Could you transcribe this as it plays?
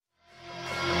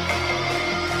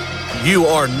You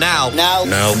are now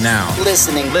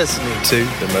listening to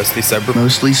the Mostly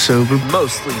Sober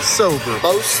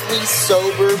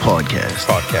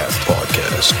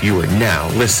podcast. You are now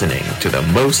listening to the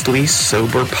Mostly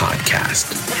Sober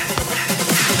podcast.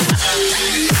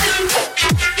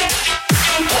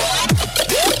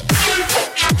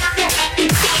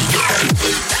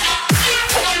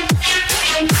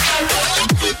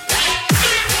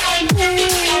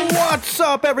 What's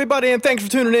up, everybody, and thanks for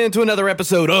tuning in to another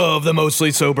episode of the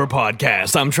Mostly Sober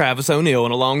Podcast. I'm Travis O'Neill,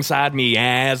 and alongside me,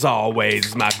 as always,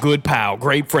 is my good pal,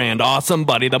 great friend, awesome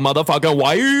buddy, the motherfucking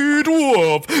White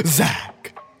Wolf,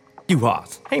 Zach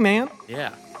Uhas. Hey, man. Yeah.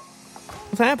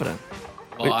 What's happening?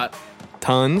 A lot.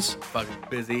 Tons. Fucking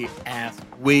busy ass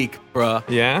week, bruh.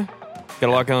 Yeah? Got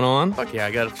a lot going on? Fuck yeah,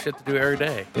 I got shit to do every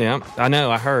day. Yeah, I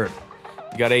know, I heard.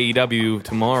 You got AEW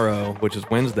tomorrow, which is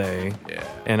Wednesday. Yeah.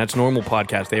 And that's normal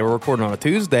podcast day. We're recording on a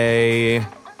Tuesday.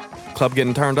 Club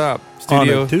getting turned up.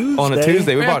 Studio on a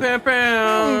Tuesday. We brought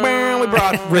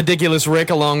Ridiculous Rick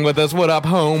along with us. What up,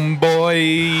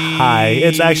 homeboy? Hi,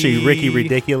 it's actually Ricky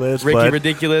Ridiculous. Ricky but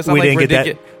Ridiculous. We didn't get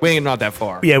that. We ain't not that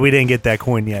far. Yeah, we didn't get that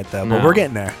coin yet, though. No. But we're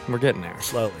getting there. We're getting there.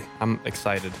 Slowly. I'm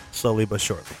excited. Slowly but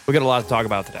surely. We got a lot to talk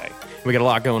about today. We got a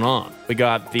lot going on. We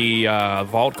got the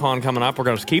VaultCon coming up. We're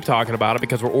going to keep talking about it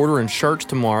because we're ordering shirts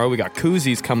tomorrow. We got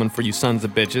koozies coming for you sons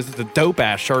of bitches. It's a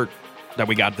dope-ass shirt that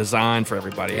we got designed for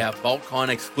everybody. Yeah, VaultCon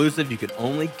exclusive. You can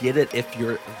only get it if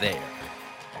you're there.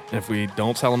 And if we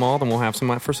don't sell them all, then we'll have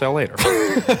some for sale later.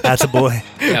 That's a boy.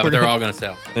 Yeah, but they're all going to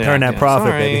sell. Turn that profit,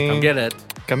 sorry. baby. Come get it.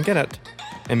 Come get it.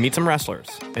 And meet some wrestlers.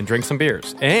 And drink some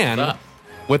beers. And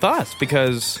with us,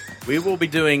 because we will be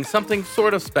doing something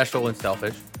sort of special and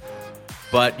selfish.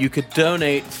 But you could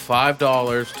donate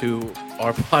 $5 to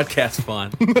our podcast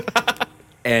fund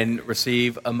and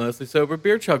receive a Mostly Sober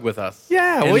beer chug with us.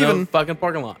 Yeah, in we'll the even fucking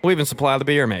parking lot. We'll even supply the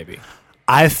beer, maybe.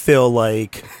 I feel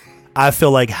like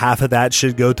half of that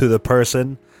should go to the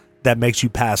person that makes you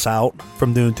pass out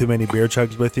from doing too many beer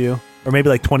chugs with you. Or maybe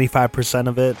like 25%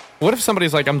 of it. What if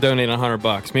somebody's like, I'm donating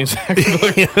 $100? Means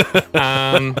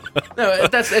No,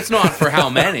 it's not for how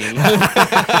many.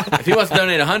 If he wants to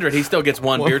donate 100, he still gets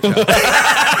one beer chug.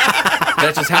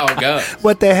 That's just how it goes.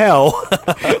 What the hell?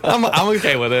 I'm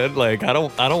okay with it. Like I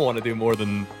don't want to do more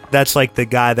than. That's like the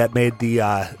guy that made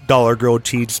the dollar grilled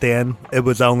cheese stand. It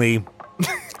was only,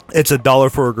 it's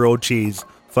 $1 for a grilled cheese.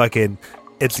 Fucking,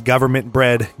 it's government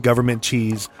bread, government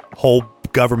cheese, whole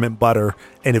government butter,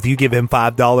 and if you give him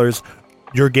 $5,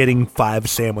 you're getting 5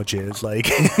 sandwiches. Like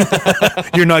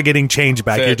you're not getting change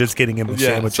back; you're just getting him the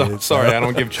sandwiches. Sorry, I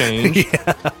don't give change.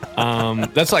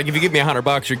 That's like if you give me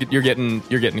 $100,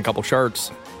 you're getting a couple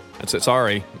shirts. That's it.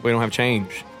 Sorry, we don't have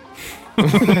change. We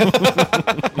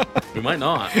might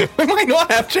not. We might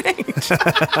not have change.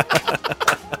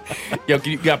 Yo,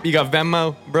 you got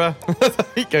Venmo, bruh?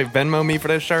 You got Venmo me for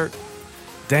this shirt?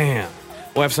 Damn.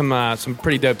 We'll have some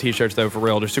pretty dope t-shirts though, for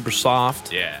real. They're super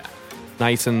soft. Yeah.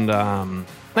 Nice and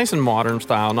modern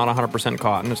style, not 100%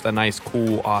 cotton. It's that nice,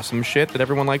 cool, awesome shit that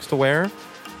everyone likes to wear.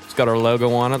 It's got our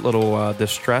logo on it, little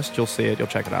distressed. You'll see it. You'll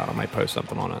check it out. I might post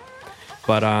something on it.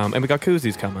 But and we got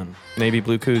koozies coming, navy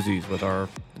blue koozies with our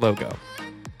logo.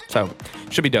 So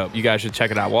should be dope. You guys should check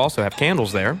it out. We'll also have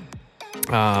candles there,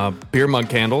 beer mug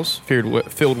candles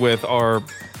filled with our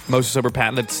Mostly Sober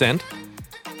patented scent.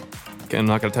 I'm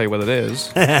not going to tell you what it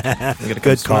is. You're gonna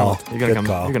Good call. You're going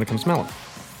to come smell it.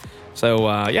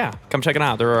 So, yeah, come check it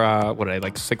out. There are, what are they,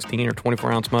 like 16 or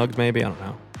 24-ounce mugs, maybe? I don't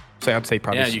know. So I'd say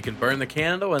probably... Yeah, you can burn the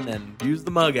candle and then use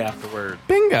the mug afterward.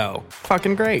 Bingo.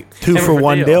 Fucking great. 2 for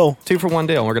 1 deal. 2 for 1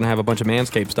 deal. We're going to have a bunch of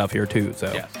Manscaped stuff here, too.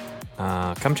 So yes.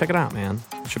 Come check it out, man.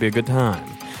 It should be a good time.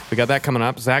 We got that coming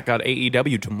up. Zach got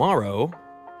AEW tomorrow.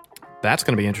 That's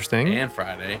going to be interesting. And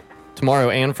Friday. Tomorrow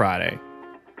and Friday.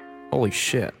 Holy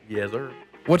shit. Yes, sir.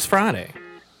 What's Friday?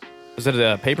 Is it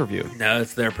a pay-per-view? No,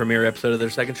 it's their premiere episode of their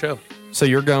second show. So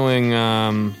you're going.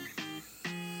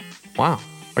 Wow.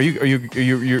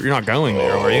 You're not going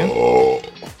there, are you?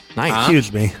 Nice.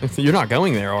 Excuse me. You're not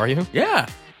going there, are you? Yeah.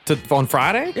 On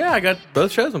Friday? Yeah, I got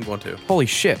both shows I'm going to. Holy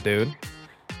shit, dude.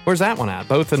 Where's that one at?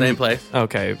 Both in Same place.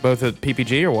 Okay, both at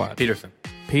PPG or what?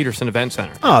 Peterson Event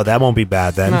Center. Oh, that won't be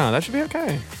bad then. No, that should be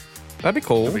okay. That'd be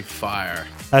cool. It'll be fire.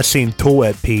 I seen Tool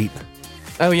at Pete.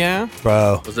 Oh yeah,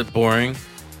 Bro. Was it boring?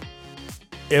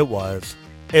 It was.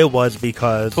 It was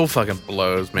because... Tool fucking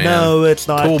blows, man. No, it's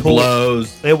not. Tool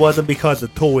blows. It wasn't because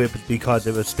of Tool. It was because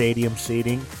it was stadium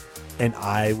seating. And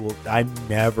I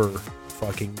never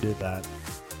fucking did that.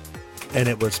 And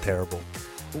it was terrible.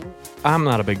 I'm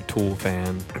not a big Tool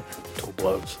fan. Tool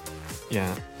blows.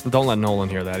 Yeah. Don't let Nolan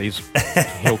hear that.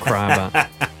 He'll cry about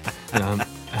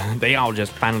they all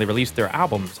just finally released their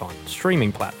albums on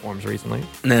streaming platforms recently.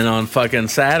 And then on fucking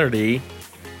Saturday,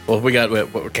 well, we got,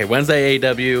 Wednesday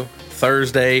AEW,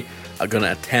 Thursday, I'm going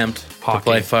to attempt to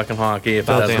play fucking hockey if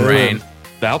it doesn't rain.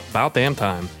 About damn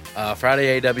time.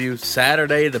 Friday AEW,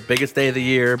 Saturday, the biggest day of the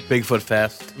year, Bigfoot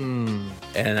Fest. And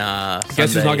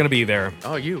Guess who's not going to be there?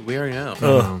 Oh, we already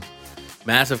know.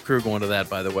 Massive crew going to that,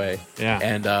 by the way. Yeah.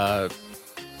 And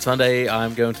Sunday,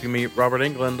 I'm going to meet Robert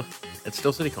Englund at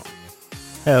Steel City Con.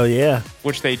 Hell yeah.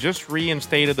 Which they just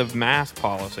reinstated the mask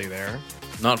policy there.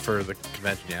 Not for the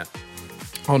convention yet.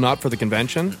 Oh, not for the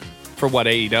convention? For what,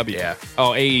 AEW? Yeah.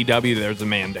 Oh, AEW, there's a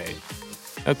mandate.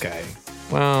 Okay.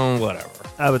 Well, whatever.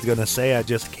 I was going to say I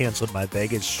just canceled my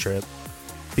Vegas trip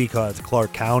because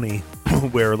Clark County,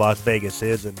 where Las Vegas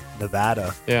is in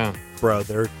Nevada, Yeah. bro,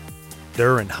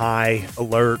 they're in high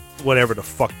alert, whatever the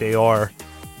fuck they are.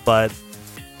 But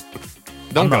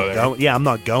Don't go there. Yeah, I'm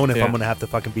not going if Yeah. I'm going to have to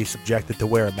fucking be subjected to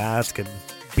wear a mask and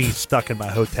be stuck in my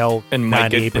hotel And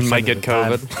might get 98% of the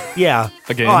time. COVID. Yeah.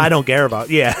 Again. Oh, I don't care about.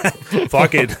 Yeah.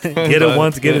 Fuck it. Get it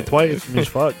once, get it twice. I mean,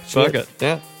 fuck. Fuck Shit. it.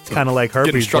 Yeah. It's kind of like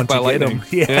Getting herpes struck once by you get lightning. 'em.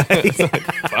 Yeah. It's like,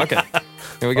 fuck it.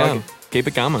 Here we go. Keep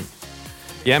it coming.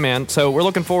 Yeah, man. So we're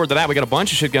looking forward to that. We got a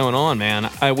bunch of shit going on, man.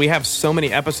 We have so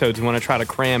many episodes we want to try to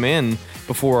cram in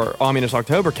before Ominous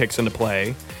October kicks into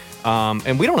play.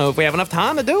 And we don't know if we have enough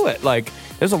time to do it. Like,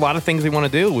 there's a lot of things we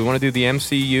want to do. We want to do the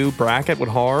MCU bracket with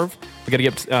Harv. We got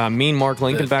to get Mean Mark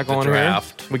Lincoln back the on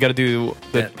draft. here. We got to do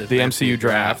the MCU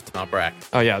draft. Not bracket.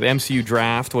 Oh, yeah, the MCU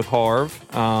draft with Harv.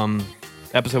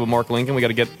 Episode with Mark Lincoln. We got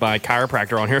to get my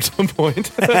chiropractor on here at some point.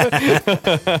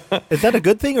 Is that a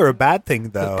good thing or a bad thing,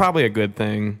 though? Probably a good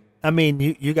thing. I mean,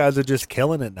 you guys are just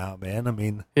killing it now, man. I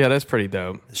mean, Yeah, that's pretty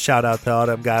dope. shout out to all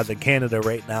them guys in Canada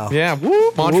right now. Yeah,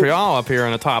 woo! Montreal up here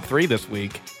in the top 3 this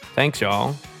week. Thanks,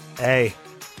 y'all. Hey,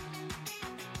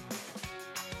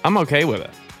 I'm okay with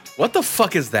it. What the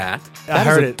fuck is that? I That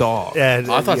is heard a it. dog. Yeah,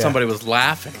 I thought yeah. somebody was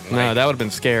laughing. No, that would have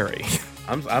been scary.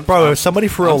 Bro, is somebody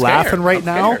for real I'm scared. laughing right I'm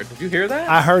now? scared. Did you hear that?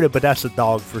 I heard it, but that's a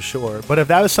dog for sure. But if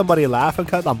that was somebody laughing,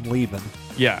 cuz I'm leaving.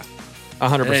 Yeah, It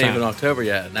ain't even 100%. October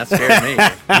yet, and that scared me.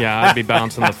 Yeah, I'd be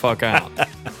bouncing the fuck out.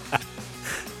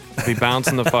 Be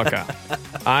bouncing the fuck out.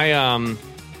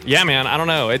 Yeah, man. I don't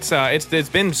know. It's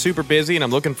been super busy, and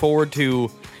I'm looking forward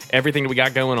to everything that we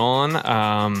got going on.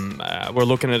 We're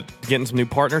looking at getting some new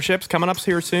partnerships coming up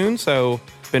here soon. So,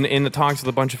 been in the talks with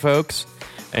a bunch of folks,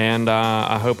 and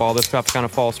I hope all this stuff kind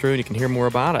of falls through, and you can hear more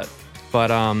about it. But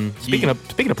speaking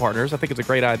of partners, I think it's a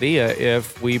great idea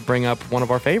if we bring up one of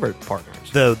our favorite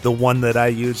partners. The one that I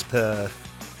used to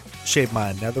shave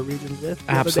my nether regions with.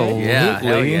 the other day. Absolutely. Yeah,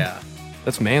 hell yeah.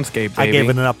 That's Manscaped, baby. I gave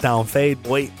it an up down fade,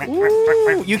 boy.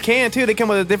 Ooh, you can too. They come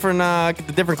with a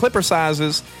different clipper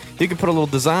sizes. You can put a little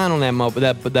design on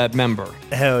that member.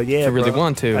 Hell yeah, If you really bro.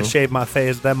 want to. I shaved my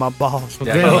face, then my balls.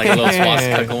 Yeah, got like a little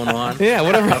swastika going on. Yeah,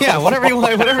 whatever you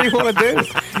want to do.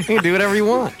 You can do whatever you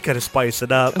want. Gotta spice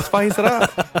it up. Spice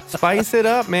it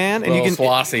up, man. And Little you can.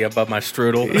 swassy above my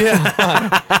strudel. Yeah,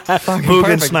 fucking Mugen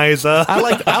perfect. Snizer. I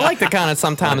like to kind of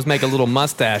sometimes make a little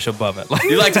mustache above it. Like,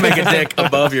 You like to make a dick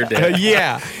above your dick.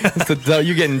 yeah,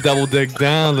 you're getting double dick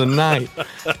down tonight.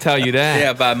 Tell you that.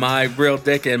 Yeah, by my real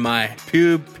dick and my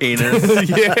pube penis.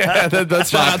 Yeah,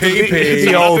 that's My pee-pee.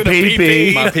 The old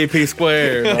pee-pee. My PP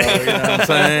squared. You know what I'm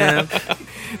saying?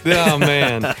 Oh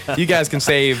man, you guys can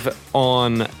save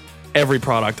on every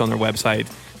product on their website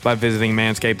by visiting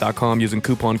manscaped.com using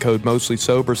coupon code mostly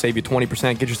sober. Save you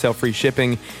 20%, get yourself free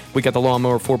shipping. We got the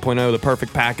Lawnmower 4.0, the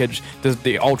perfect package,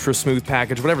 the ultra smooth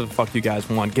package, whatever the fuck you guys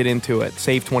want, get into it.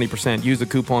 Save 20%, use the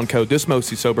coupon code. This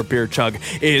mostly sober beer chug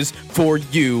is for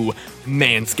you,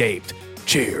 Manscaped.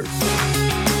 Cheers.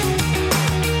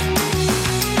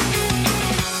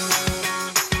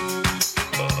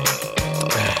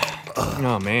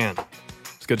 Oh man,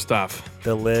 it's good stuff.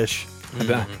 Delish.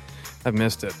 I've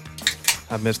missed it.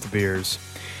 I've missed the beers.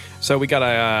 So we got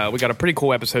a pretty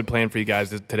cool episode planned for you guys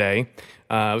today. It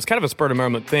was kind of a spur of the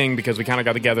moment thing because we kind of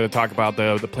got together to talk about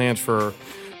the plans for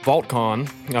VaultCon.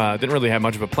 Didn't really have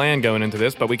much of a plan going into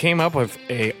this, but we came up with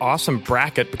a awesome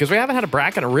bracket because we haven't had a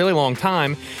bracket in a really long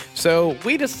time. So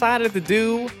we decided to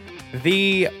do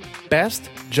the best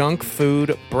junk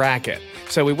food bracket.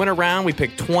 So we went around, we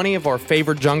picked 20 of our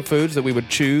favorite junk foods that we would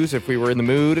choose if we were in the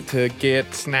mood to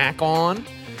get snack on,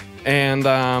 and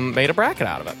made a bracket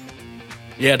out of it.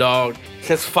 Yeah, dog.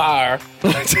 It's fire.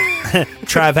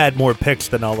 Trav had more picks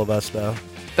than all of us, though.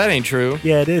 That ain't true.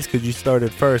 Yeah, it is, because you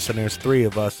started first, and there's 3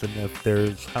 of us, and if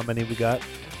there's, how many we got?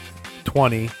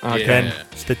 20. Okay. Then,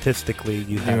 statistically,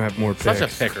 you You have have more picks. Such a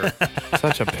picker.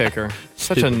 Such a picker.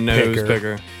 Such a Stupid nose picker.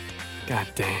 picker. God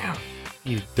damn.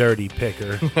 You dirty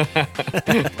picker.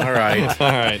 All right.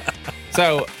 All right.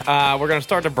 So we're going to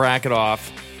start the bracket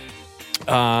off With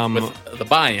the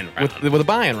buy-in round. with a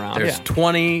buy-in round. There's Yeah.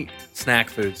 20 snack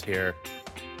foods here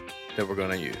that we're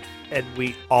going to use. And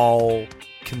we all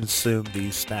consume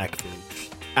these snack foods.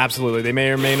 Absolutely. They may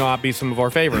or may not be some of our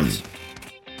favorites.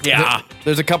 Yeah.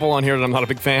 There's a couple on here that I'm not a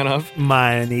big fan of.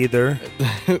 Mine either.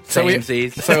 So we,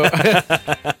 Samesies.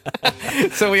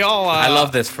 so we all. I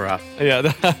love this for us.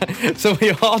 Yeah. So we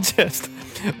all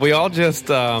just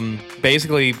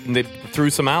basically threw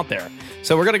some out there.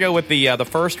 So we're gonna go with the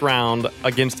first round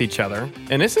against each other,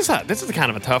 and this is kind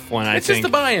of a tough one. It's just the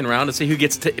buy-in round to see who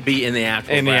gets to be in the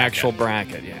actual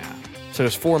bracket. Yeah. So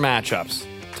there's 4 matchups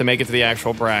to make it to the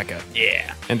actual bracket.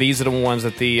 Yeah. And these are the ones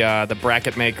that the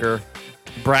bracket maker,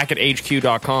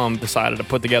 brackethq.com, decided to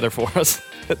put together for us.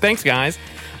 Thanks, guys.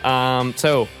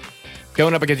 So,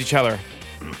 going up against each other,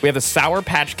 we have the Sour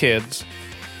Patch Kids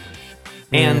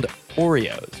and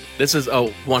Oreos. This is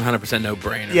a 100%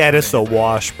 no-brainer. Yeah, this is a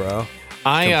wash, bro.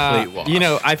 Complete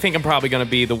wash. I think I'm probably going to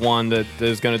be the one that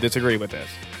is going to disagree with this.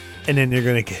 And then you're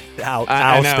gonna get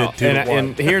I ousted know. to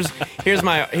And here's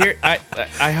my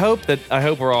I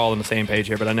hope we're all on the same page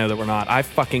here, but I know that we're not. I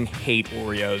fucking hate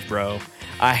Oreos, bro.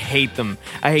 I hate them.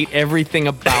 I hate everything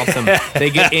about them. They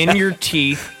get in your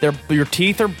teeth. Your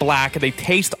teeth are black. They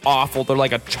taste awful. They're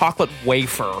like a chocolate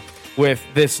wafer with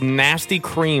this nasty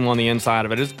cream on the inside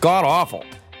of it. It's god awful.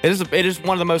 It is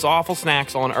one of the most awful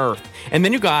snacks on earth. And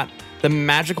then you got the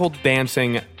magical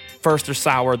dancing. First they're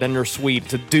sour, then they're sweet.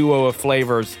 It's a duo of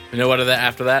flavors. You know what?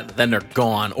 After that, then they're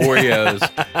gone. Oreos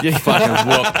fucking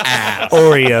whoop ass.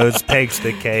 Oreos takes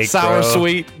the cake, Sour, bro.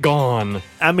 sweet, gone.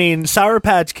 I mean, Sour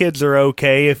Patch Kids are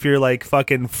okay if you're like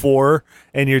fucking 4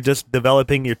 and you're just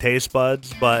developing your taste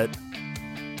buds, but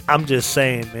I'm just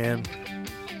saying, man,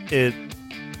 it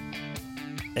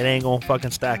ain't gonna fucking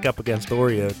stack up against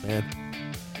Oreos, man.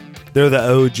 They're the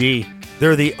OG.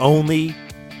 They're the only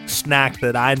snack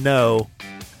that I know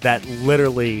that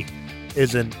literally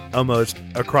is almost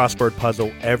a crossword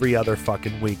puzzle every other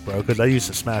fucking week, bro. Because I used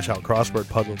to smash out crossword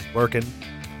puzzles working.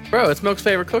 Bro, it's Milk's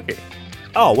favorite cookie.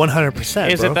 Oh,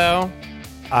 100%. Is bro. it though?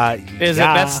 Is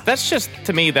yeah. it? That's just,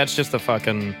 to me, that's just a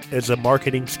fucking, It's a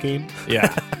marketing scheme.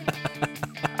 yeah.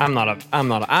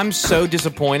 I'm so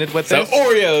disappointed with So this.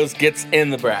 Oreos gets in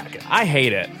the bracket. I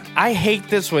hate it. I hate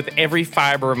this with every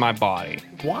fiber of my body.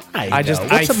 Why?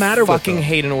 What's the matter with fucking them?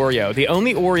 hate an Oreo. The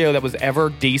only Oreo that was ever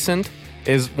decent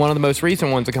is one of the most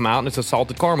recent ones to come out, and it's a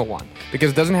salted caramel one.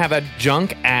 Because it doesn't have that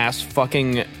junk ass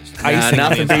fucking icing.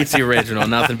 Nothing on the beats the original.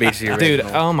 Nothing beats the Dude,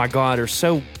 original. oh my god, you're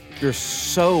so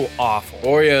awful.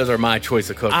 Oreos are my choice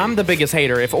of cookie. I'm the biggest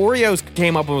hater. If Oreos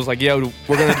came up and was like, "Yo,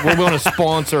 we're going to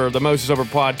sponsor the Mostly Sober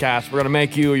podcast. We're going to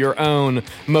make you your own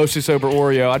Mostly Sober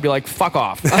Oreo," I'd be like, "Fuck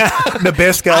off,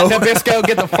 Nabisco. Nabisco,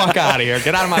 get the fuck out of here,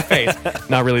 get out of my face."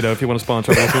 Not really though. If you want to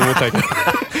sponsor us, we'll take it.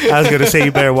 I was gonna say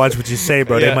you better watch what you say,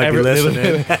 bro. Yeah, they might be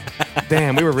listening.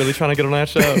 Damn, we were really trying to get on that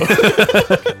show.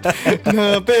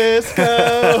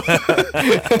 Nabisco.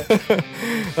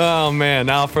 Oh man!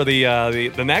 Now for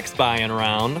the next buy-in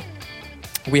round,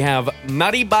 we have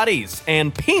Nutty Buddies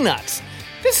and Peanuts.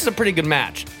 This is a pretty good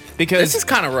match because This is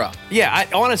kind of rough. yeah,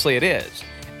 honestly, it is.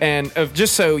 And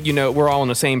just so you know, we're all on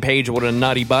the same page of what a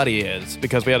Nutty Buddy is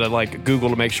because we had to like Google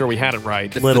to make sure we had it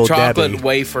right. Little the chocolate Debbie.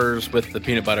 wafers with the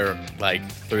peanut butter like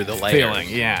through the layers. Feeling,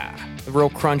 yeah,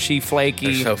 real crunchy, flaky.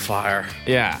 They're so fire.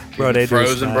 Yeah, Bro, they do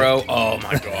Frozen, snack. bro. Oh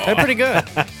my they're god. pretty good.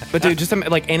 But dude, just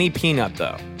like any peanut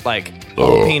though, like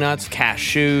whole peanuts,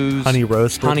 cashews, Honey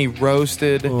roasted. honey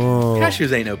roasted.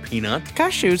 Cashews ain't no peanut.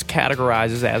 Cashews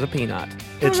categorizes as a peanut.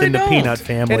 It's they in the don't. peanut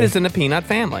family. It is in the peanut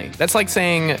family. That's like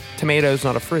saying tomato's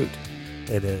not a fruit.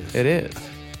 It is. It is.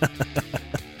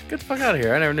 Get the fuck out of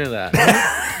here. I never knew that.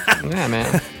 Yeah,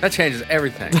 man. That changes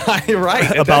everything. You're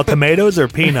right. About tomatoes or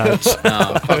peanuts?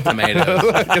 No, fuck tomatoes.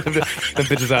 Get the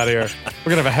bitches out of here. We're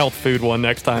gonna have a health food one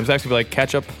next time. It's actually be like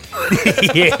ketchup.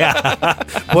 Yeah.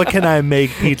 What can I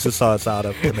make pizza sauce out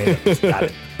of? Tomatoes. Got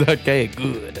it. Okay,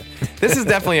 good. This is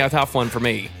definitely a tough one for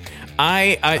me.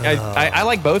 I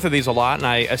like both of these a lot, and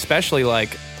I especially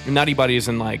like Nutty Buddies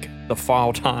in like the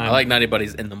fall time. I like Nutty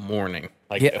Buddies in the morning.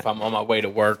 Like Yeah. if I'm on my way to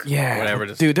work, yeah, whatever.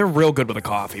 Just dude, they're real good with a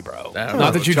coffee, bro. I don't know,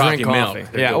 Not that you chalky drink coffee,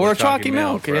 milk. They're yeah, good or a with chalky chalky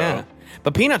milk, milk, bro. yeah.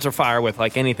 But peanuts are fire with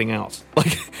like anything else.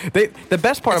 Like the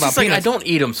best part It's about just like I peanuts, don't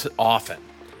eat them often.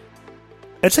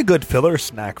 It's a good filler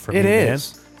snack for It me,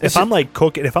 is. man. It's If I'm like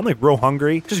cooking, if I'm like real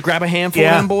hungry, just grab a handful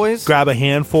yeah, of them, boys. grab a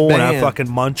handful and I Bam. fucking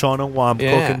munch on them while I'm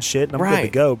Yeah. cooking shit, and I'm good to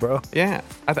Right. go, bro. Yeah,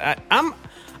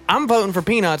 I'm voting for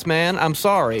peanuts, man. I'm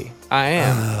sorry, I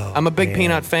am. I'm a big man.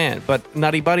 peanut fan, but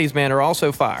Nutty Buddies, man, are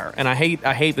also fire, and I hate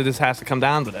that this has to come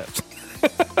down to this.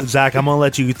 Zach, I'm gonna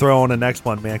let you throw on the next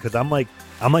one, man, because I'm like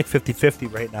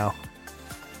 50-50 right now.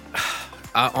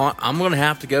 I'm going to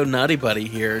have to go Nutty Buddy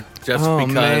here just Oh,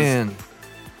 because man.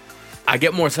 I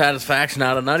get more satisfaction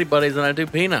out of Nutty Buddies than I do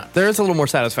peanuts. There's a little more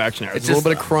satisfaction there. There's It's a little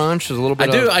just- bit of crunch. There's a little bit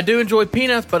I do enjoy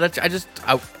peanuts, but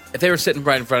if they were sitting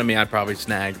right in front of me, I'd probably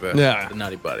snag the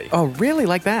Nutty Buddy. Oh, really?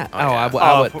 Like that? Oh, yeah.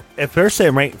 I would. If they're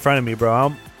sitting right in front of me,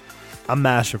 bro, I'm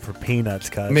mashing for peanuts.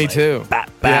 Cause Me too.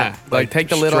 Yeah, Like, take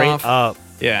the lid straight off. up.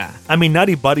 Yeah. I mean,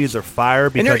 Nutty Buddies are fire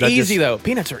because And they're I easy, just, though.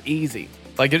 Peanuts are easy.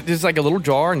 Like, it's just like a little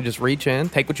jar, and you just reach in,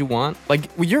 take what you want. Like,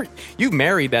 you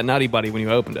married that Nutty Buddy when you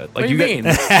opened it. Like, What do you mean?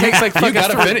 It takes like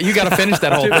You you gotta finish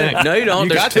that whole thing. No, you don't. You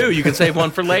There's got two. to. You can save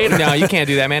one for later. No, you can't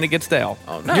do that, man. It gets stale.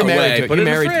 Oh, no You're married way. to it. Put it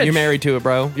in the fridge. You're married to it,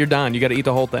 bro. You're done. You got to eat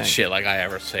the whole thing. Shit, like I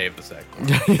ever saved the second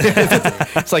one.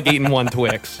 It's like eating one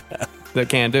Twix. That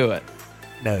can't do it.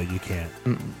 no, you can't.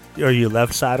 Are you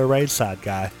left side or right side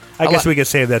guy? I guess li- we could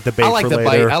save that debate I like for to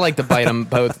later. bite. I like to bite them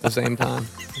both at the same time.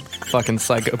 Fucking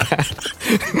psychopath.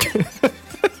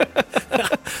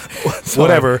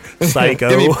 Whatever, psycho.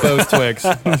 Give me both Twix.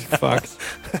 Fucks.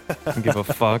 I don't give a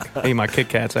fuck. I eat my Kit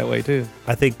Kats that way too.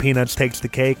 I think peanuts takes the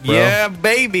cake, bro. Yeah,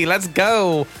 baby. Let's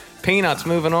go. Peanuts.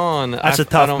 Moving on. That's a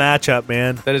tough matchup,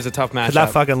 man. That is a tough matchup. Because I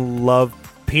fucking love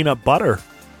peanut butter.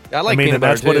 I like I mean, peanut and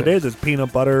butter that's what too. it is. It's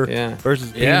peanut butter Yeah.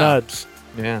 versus Yeah. peanuts.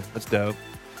 Yeah, that's dope.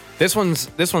 This one's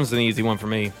an easy one for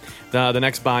me. The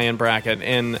next buy-in bracket,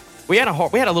 and we had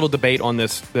a little debate on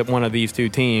this, that one of these two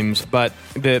teams, but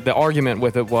the argument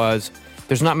with it was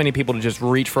there's not many people to just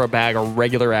reach for a bag of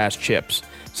regular ass chips.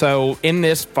 So in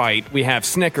this fight, we have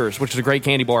Snickers, which is a great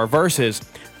candy bar, versus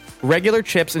regular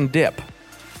chips and dip.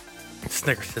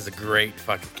 Snickers is a great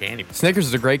fucking candy bar. Snickers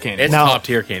is a great candy. It's Now- top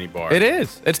tier candy bar. It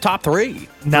is. It's top 3.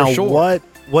 Now, for sure.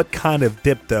 what kind of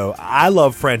dip though? I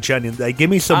love French onion. Like, give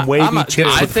me some wavy I'm a- chips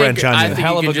I with think, French I onion. think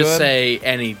Hell you of can a just good- say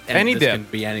any Any this dip. Can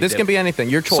be any This dip. can be anything.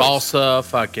 Your choice. Salsa,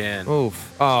 fucking.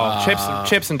 Oof. Oh,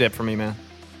 chips and dip for me, man.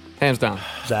 Hands down.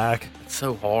 Zach, It's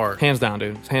so hard. Hands down,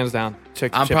 dude. Hands down. I'm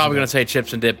chips and probably gonna dip. say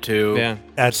chips and dip too. Yeah.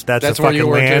 that's That's a where you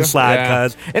fucking were, too? landslide, Yeah.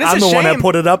 cuz And it's I'm a the one that shame.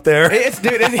 put it up there. It's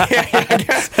dude. I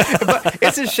guess, but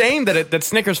it's a shame that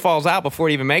Snickers falls out before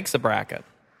it even makes the bracket.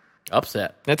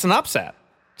 Upset. It's an upset.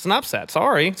 It's an upset.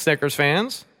 Sorry, Snickers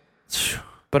fans.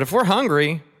 But if we're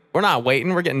hungry, we're not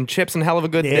waiting. We're getting chips and hell of a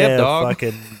good Yeah, dip, dog.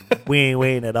 fucking, we ain't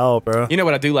waiting at all, bro. You know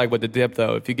what I do like with the dip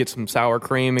though? If you get some sour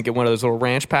cream and get one of those little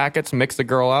ranch packets, mix the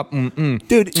girl up.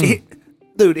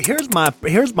 Dude,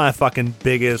 here's my fucking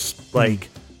biggest like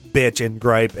bitch and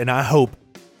gripe, and I hope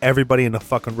everybody in the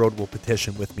fucking road will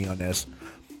petition with me on this.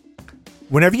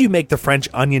 Whenever you make the French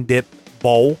onion dip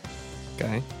bowl,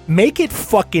 Okay. make it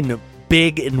fucking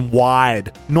big and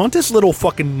wide, not this little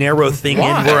fucking narrow thing in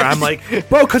Why? where I'm like,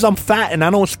 bro, because I'm fat and I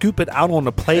don't scoop it out on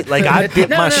the plate. Like I dip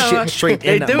my shit straight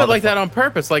They in. do it like that motherfucker. on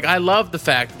purpose. Like I love the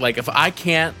fact, like if I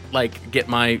can't like get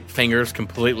my fingers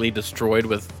completely destroyed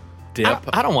with dip,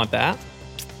 I don't want that.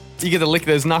 You get to lick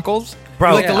those knuckles, Bro,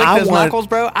 You like to lick I those want- knuckles,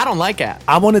 bro. I don't like that.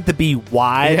 I want it to be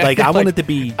wide, Yeah, like I want like, it to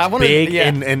be I want it- big yeah.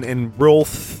 and real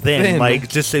thin, Thin. like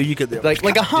just so you could Like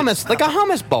a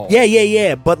hummus bowl.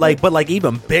 Yeah, but like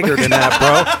even bigger than that,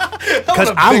 bro. Because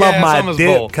a I love big-ass my hummus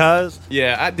bowl. dip, cuz,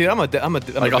 Yeah, dude, I'm a like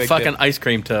a big fucking dip. ice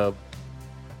cream tub.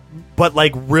 but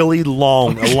like really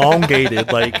long,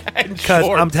 elongated, like because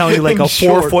short. I'm telling you, like And a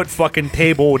short. 4-foot fucking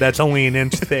table that's only an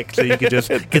inch thick, so you could just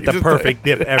get the perfect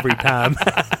dip every time.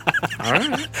 All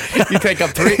right. You take up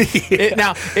 3.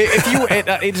 Now, if you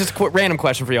it's just a quick random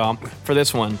question for y'all for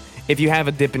this one. If you have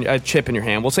a chip in your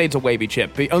hand, we'll say it's a wavy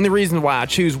chip. The only reason why I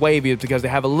choose wavy is because they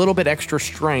have a little bit extra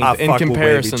strength I in fuck with wavy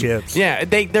comparison. chips. Yeah,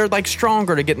 they're like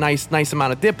stronger to get nice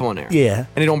amount of dip on there. Yeah. and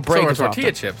they don't break So are as tortilla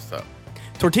often. chips though.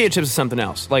 Tortilla chips is something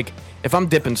else. Like if I'm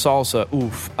dipping salsa,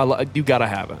 oof, you gotta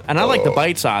have it. And I like the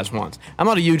bite-sized ones. I'm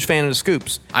not a huge fan of the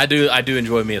scoops. I do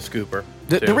enjoy me a scooper.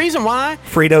 The too. reason why.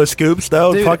 Frito scoops,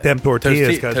 though, Dude, fuck them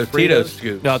tortillas. 'cause Tostitos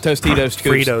scoops. No, Tostitos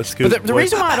scoops. Frito scoops, But the boy.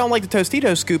 reason why I don't like the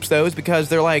Tostitos scoops though is because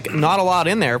they're like not a lot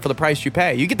in there for the price you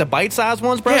pay. You get the bite-sized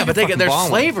ones, bro. Yeah, but you're they're fucking balling.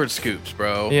 flavored scoops,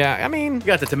 bro. Yeah, I mean, You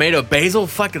got the tomato basil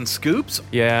fucking scoops.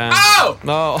 yeah. Oh!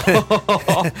 No,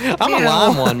 I'm a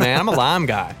lime one, man. I'm a lime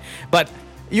guy. But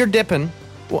you're dipping.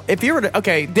 Well, if you were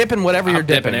to, dipping whatever you're I'm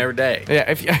dipping dipping every day. Yeah,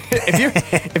 if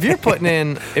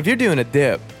you're doing a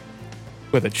dip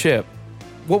with a chip,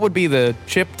 what would be the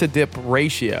chip to dip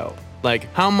ratio?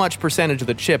 Like, how much percentage of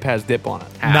the chip has dip on it?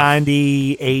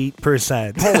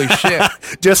 98%. Holy shit!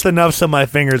 Just enough so my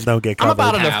fingers don't get I'm covered.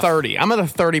 about at a Half. 30. I'm at a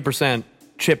 30%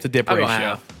 chip to dip I'll go ratio.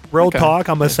 half. Real Okay. talk,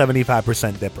 I'm a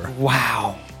 75% dipper.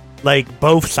 Wow. like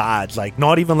both sides, like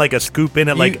not even like a scoop in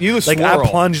it. Like you I swirl.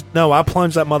 plunged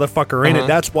that motherfucker in Uh-huh. it.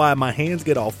 That's why my hands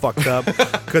get all fucked up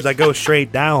because I go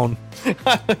straight down. I'm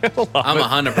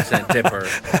 100% tipper.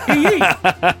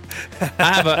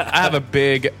 I have a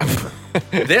big.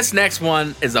 This next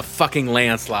one is a fucking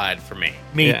landslide for me.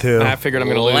 Me Yeah, too. I figured I'm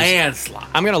gonna lose. Landslide.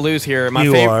 I'm gonna lose here. My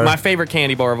You are. my favorite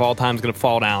candy bar of all time is gonna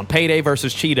fall down. Payday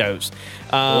versus Cheetos.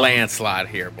 Landslide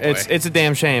here, boy. It's a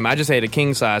damn shame. I just ate a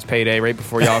king size Payday right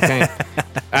before y'all came.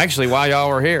 Actually, while y'all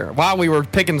were here, while we were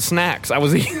picking snacks, I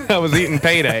was eating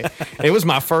Payday. It was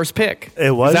my first pick.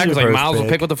 It was exactly your like first Miles will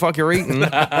pick. pick what the fuck you're eating.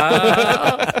 It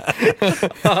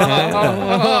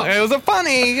was a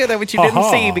funny that which you didn't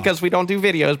see because we don't do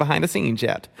videos behind the scenes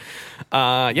yet.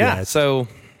 Yes. So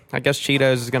I guess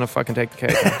Cheetos is gonna fucking take the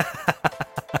cake.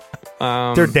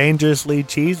 They're dangerously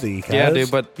cheesy. Guys. Yeah,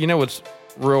 dude. But you know what's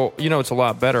real? You know it's a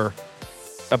lot better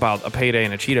about a Payday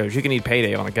and a Cheetos. You can eat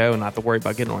Payday on the go and not have to worry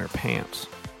about getting all your pants.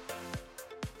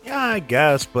 yeah, I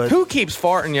guess. But Who keeps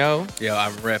farting, yo? Yo,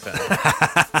 I'm ripping.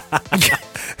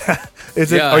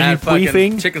 is it? Yo, I Are you had fucking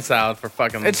queefing? chicken salad for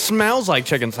fucking... It smells like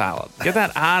chicken salad. Get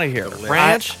that out of here.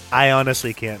 Ranch? I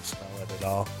honestly can't smell it at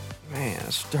all. Man,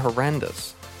 it's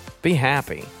horrendous. Be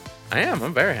happy. I am.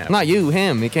 I'm very happy. Not you,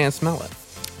 him. He can't smell it.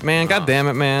 Man, God damn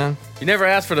it, man. You never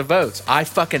asked for the votes. I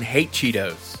fucking hate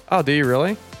Cheetos. Oh, do you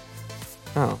really?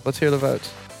 Oh, let's hear the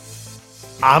votes.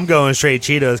 I'm going straight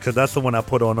Cheetos because that's the one I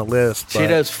put on the list. but-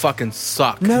 Cheetos fucking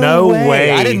suck. No way.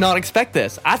 I did not expect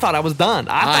this. I thought I was done.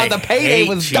 I thought the Payday hate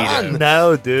was Cheetos. done.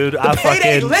 No, dude. I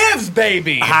Payday fucking lives,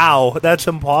 baby. how? That's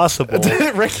impossible.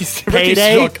 Ricky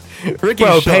Payday? shook. Ricky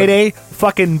Bro, shook. Payday,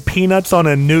 fucking peanuts on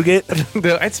a nougat,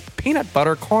 It's peanut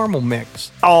butter caramel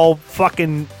mix. all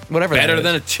fucking. Whatever. Better that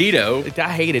than is. a Cheeto.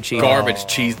 I hate a Cheeto. Garbage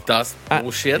cheese dust I-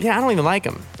 bullshit. Yeah, I don't even like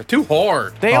them. They're too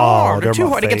hard. They Oh, are. They're they're too my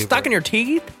hard to get favorite. stuck in your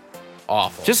teeth.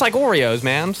 Awful. Just like Oreos,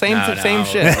 man. Same No, same no.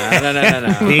 shit.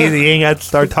 No. Easy, you ain't got to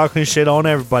start talking shit on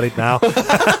everybody now.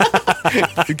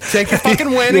 Take your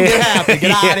fucking win and get happy.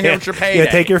 Get out of here with your Payday.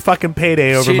 Yeah, take your fucking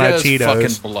Payday over my Cheetos.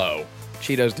 fucking blow.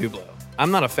 Cheetos do blow.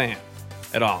 I'm not a fan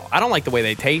at all. I don't like the way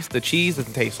they taste. The cheese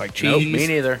doesn't taste like cheese. Nope, me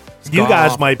neither. It's You gone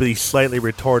guys off. might be slightly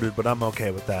retarded, but I'm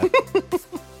okay with that.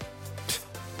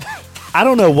 I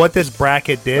don't know what this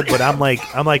bracket did, but I'm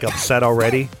like upset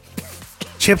already.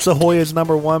 Chips Ahoy is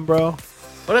number one, bro.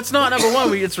 But it's not number one.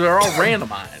 They're all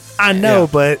randomized. I know, Yeah.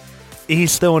 but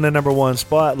he's still in the number one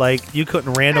spot. Like you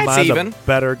couldn't randomize even. a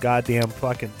better goddamn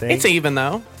fucking thing. It's even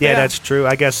though. yeah, that's true.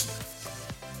 I guess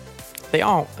they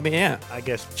all. I mean, yeah.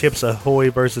 Chips Ahoy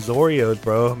versus Oreos,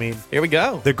 bro. I mean, Here we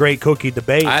go. the great cookie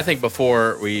debate. I think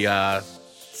before we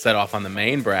set off on the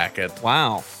main bracket,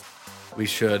 Wow. we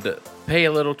should pay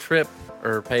a little trip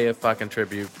or pay a fucking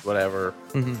tribute, whatever,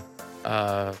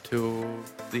 to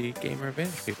the Gamer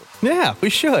Advantage people. Yeah, we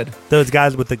should. Those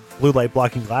guys with the blue light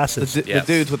blocking glasses. The Yes.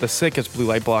 dudes with the sickest blue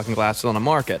light blocking glasses on the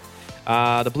market.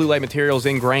 The blue light material is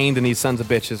ingrained in these sons of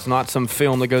bitches. Not some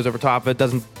film that goes over top of it.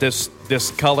 Doesn't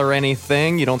discolor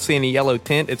anything. You don't see any yellow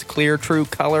tint. It's clear, true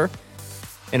color,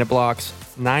 and it blocks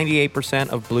 98%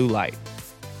 of blue light.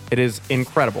 It is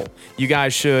incredible. You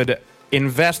guys should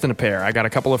invest in a pair. I got a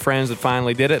couple of friends that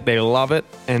finally did it. They love it,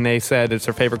 and they said it's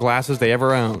their favorite glasses they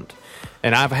ever owned.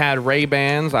 And I've had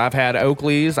Ray-Bans, I've had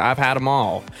Oakleys, I've had them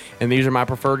all. And these are my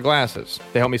preferred glasses.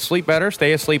 They help me sleep better,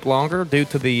 stay asleep longer due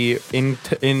to the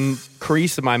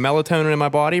increase of my melatonin in my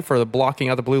body for the blocking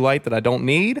out the blue light that I don't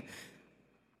need.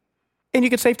 And you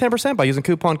can save 10% by using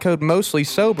coupon code Mostly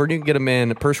Sober. You can get them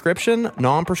in prescription,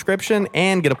 non-prescription,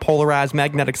 and get a polarized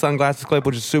magnetic sunglasses clip,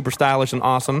 which is super stylish and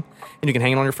awesome. And you can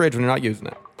hang it on your fridge when you're not using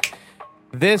it.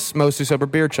 This Mostly Sober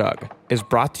Beer Chug is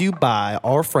brought to you by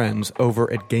our friends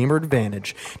over at Gamer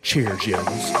Advantage. Cheers, yo's.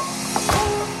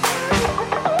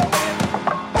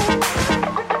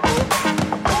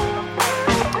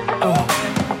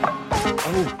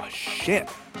 Oh, shit.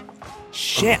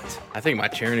 Shit. I think my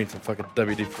chair needs some fucking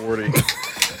WD-40.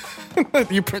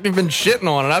 You've been shitting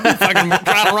on it. I've been fucking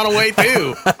trying to run away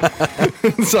too.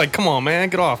 It's like, come on, man,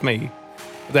 get off me.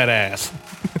 That ass.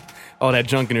 All that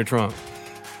junk in your trunk.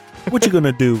 What you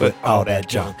gonna do with all that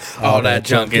junk? All that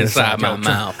junk inside my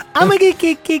mouth. I'm gonna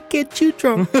get you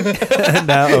drunk.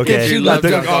 No, okay. Get you love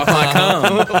drunk off my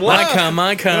cum.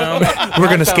 My cum. We're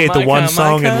gonna skate the one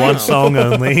song and one song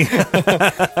only.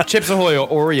 Chips Ahoy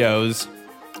Oreos.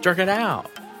 Jerk it out.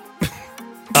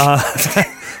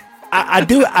 I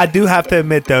do have to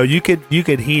admit though, you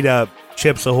could heat up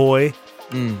Chips Ahoy,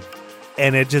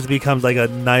 and it just becomes like a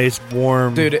nice,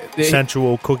 warm, Dude,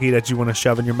 sensual cookie that you want to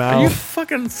shove in your Are you mouth.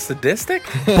 fucking sadistic?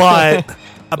 But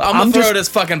I'm gonna I'm throw just this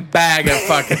fucking bag of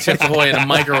fucking Chips Ahoy in the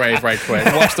microwave right quick.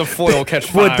 Watch the foil catch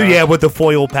fire. with the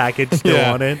foil package still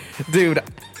Yeah. on it. Dude,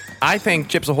 I think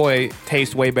Chips Ahoy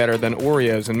taste way better than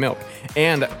Oreos in milk.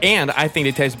 And I think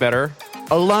they taste better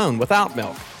alone without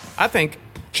milk. I think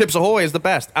Chips Ahoy is the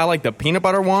best. I like the peanut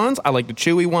butter ones. I like the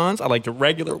chewy ones. I like the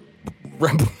regular the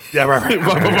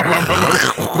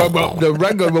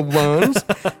regular ones.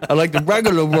 I like the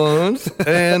regular ones.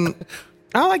 And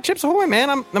I like Chips Ahoy,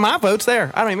 man. My vote's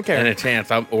there. I don't even care. And a chance.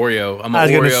 I'm Oreo. I'm an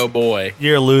Oreo boy.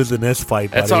 You're losing this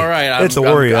fight, buddy. That's all right. It's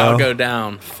Oreo. I'll go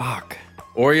down. Fuck.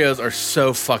 Oreos are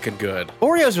so fucking good.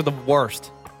 Oreos are the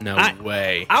worst. No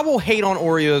way. I will hate on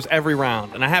Oreos every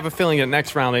round, and I have a feeling that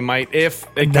next round they might. If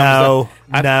it comes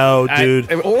dude.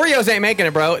 Oreos ain't making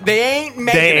it, bro. They ain't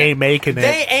making it. They ain't making it.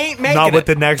 They ain't making it. Not with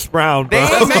the next round, bro. They It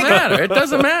doesn't matter. It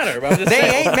doesn't matter. I'm just They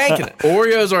saying. ain't making it.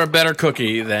 Oreos are a better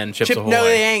cookie than Chips Ahoy. No,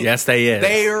 they ain't. Yes, they is.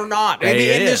 They are not. Maybe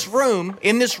They in is. this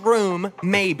room,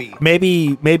 maybe.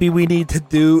 Maybe we need to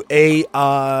do a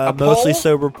mostly poll?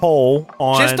 sober poll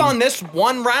on Just on this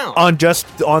one round. on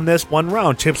this one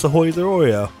round. Chips Ahoy or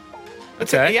Oreo?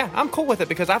 Okay. Yeah, I'm cool with it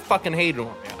because I fucking hate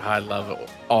Oreo. I love it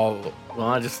all. Well,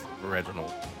 I just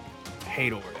original.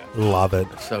 Hate Oreo. Love it,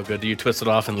 So good. Do you twist it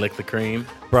off and lick the cream?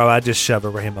 bro. I just shove it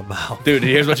right in my mouth. Dude,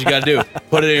 here's what you got to do.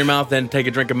 Put it in your mouth, then take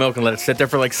a drink of milk and let it sit there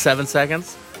for like 7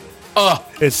 seconds. Oh,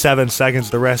 It's 7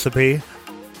 seconds. The recipe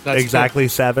That's exactly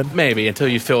 7. maybe until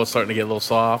you feel it's starting to get a little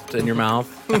soft in your mouth.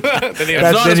 Then It's Then not you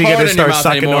as hard gotta in your start mouth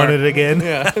sucking anymore. on it again.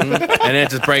 And it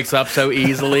just breaks up so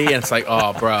easily, and it's like,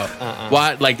 oh, bro.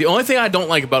 Why? Like, the only thing I don't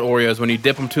like about Oreos, when you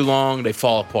dip them too long, they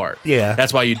fall apart. Yeah.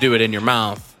 That's why you do it in your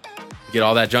mouth. Get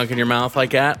all that junk in your mouth like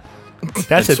that.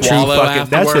 That's a and true swallow fucking.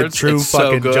 That's a afterwards. true It's so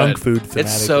fucking good. junk food fanatic.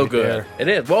 It's so right good. there. It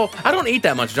is. Well, I don't eat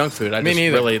that much junk food. I Me just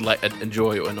neither. really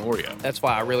enjoy an Oreo. That's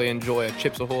why I really enjoy a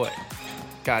Chips Ahoy.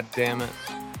 God damn it.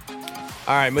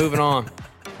 All right, moving on.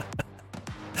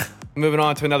 Moving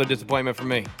on to another disappointment for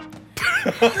me.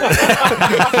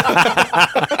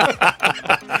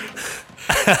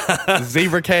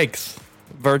 Zebra cakes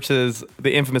versus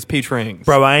the infamous peach rings.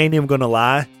 Bro, I ain't even gonna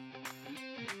lie.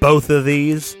 Both of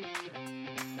these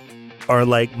are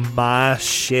like my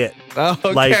shit. Oh,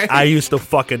 okay. Like I used to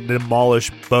fucking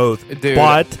demolish both. Dude.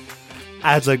 But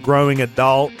as a growing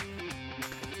adult,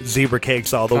 zebra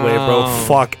cakes all the way, bro. Oh.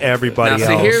 Fuck everybody Now,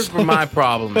 see, else. here's where my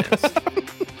problem is.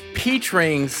 Peach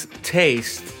rings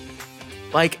taste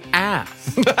like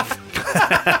ass.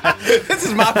 This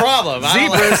is my problem.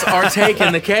 Zebras are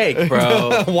taking the cake,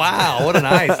 bro. Wow, what a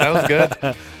nice. That was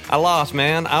good. I lost,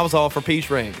 man. I was all for peach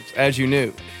rings, as you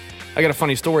knew. I got a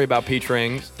funny story about peach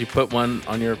rings. You put one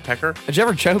on your pecker? Did you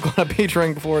ever choke on a peach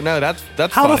ring before? No, that's How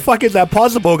funny. the fuck is that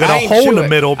possible? Got I a ain't hole in chew the it.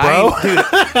 middle, bro.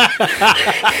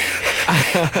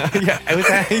 Yeah, it was,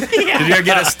 Did you ever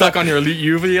get it stuck on your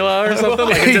uvula or something?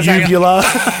 Like it just Uvula.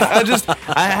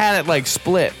 I had it like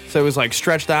split, so it was like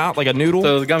stretched out like a noodle.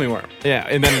 So it was a gummy worm. Yeah,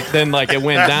 and then like it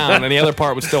went down, and the other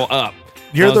part was still up.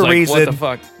 You're I was the like, reason. What the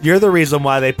fuck? You're the reason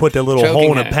why they put the little Choking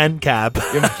hole in a hand. pen cap.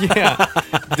 Yeah,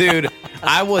 dude,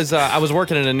 I was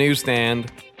working at a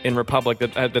newsstand in Republic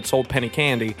that sold penny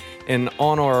candy, and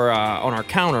on our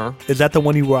counter, Is that the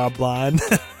one you robbed blind?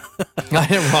 I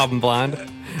didn't rob them blind.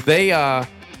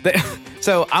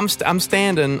 So I'm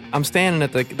standing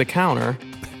at the counter,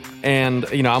 and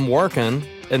you know I'm working,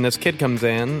 and this kid comes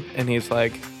in, and he's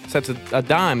like sets a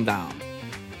dime down,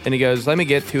 and he goes, "Let me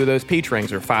get 2 of those peach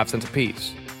rings, or 5 cents a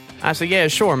piece." I said, "Yeah,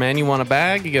 sure, man. You want a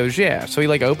bag?" He goes, "Yeah." So he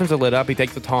like opens the lid up, he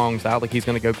takes the tongs out, like he's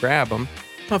gonna go grab them.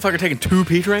 Motherfucker taking 2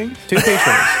 peach rings? 2 peach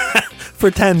rings. For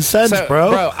 10 cents, So,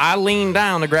 bro. I leaned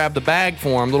down to grab the bag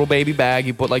for him, little baby bag.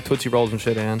 He put like Tootsie Rolls and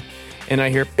shit in, and I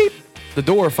hear beep. The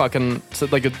door fucking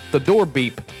the door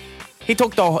beep. He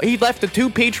left the 2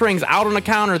 peach rings out on the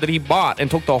counter that he bought and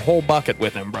took the whole bucket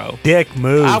with him, bro. Dick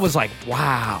move. I was like,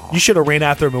 wow. You should have ran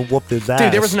after him and whooped his ass.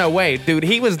 Dude, there was no way. Dude,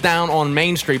 he was down on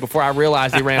Main Street before I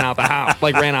realized he ran out the house,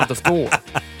 like ran out the store.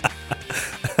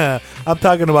 I'm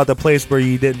talking about the place where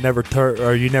you never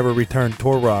returned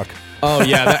Torrock. Oh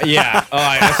yeah, yeah. Oh,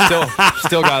 I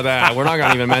still got that. We're not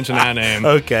gonna even mention that name.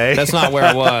 Okay. That's not where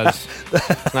it was.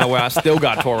 That's not where I still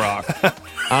got Torrock.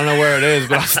 I don't know where it is,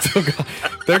 but I still got.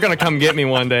 They're gonna come get me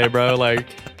one day, bro. Like,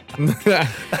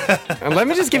 let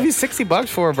me just give you $60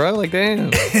 for it, bro. Like,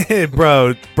 damn.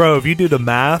 bro, if you do the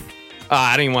math,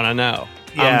 I didn't want to know.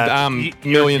 yeah, I'm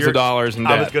millions of dollars in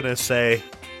I was debt gonna say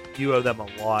you owe them a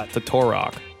lot. to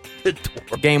Torrock. The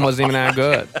game wasn't even that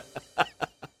good.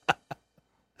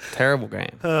 Terrible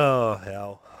game. Oh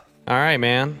hell, All right,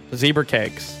 man. Zebra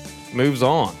cakes moves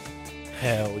on.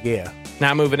 hell yeah.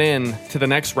 Now moving in to the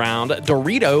next round,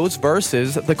 Doritos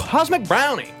versus the Cosmic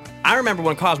Brownie. I remember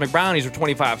when Cosmic Brownies were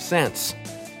 25 cents.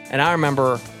 And I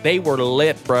remember they were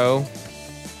lit, bro.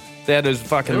 That is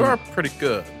fucking... They are pretty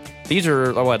good. These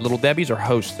are, what, Little Debbie's or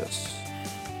Hostess?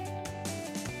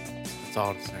 It's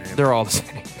all the same. They're all the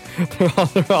same.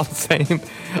 They're all the same.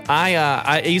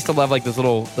 I used to love like those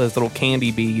little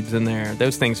candy beads in there.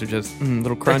 Those things are just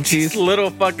little crunchies. Just little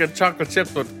fucking chocolate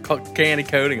chips with candy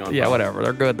coating on. Yeah, top. whatever.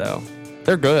 They're good though.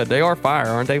 They're good. They are fire,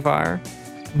 aren't they? Fire.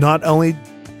 Not only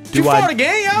do You I fart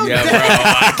again, yo? Yeah, bro.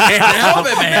 I can't help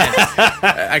it, man.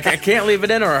 I can't leave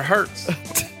it in or it hurts.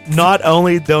 Not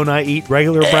only don't I eat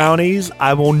regular brownies,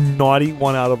 I will not eat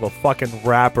one out of a fucking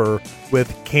wrapper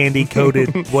with candy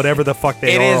coated whatever the fuck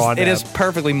they are on It them. is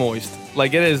perfectly moist.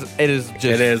 Like it is just.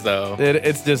 It is though.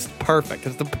 It's just perfect.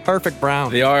 It's the perfect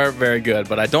brownie. They are very good,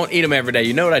 but I don't eat them every day.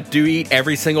 You know what I do eat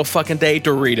every single fucking day?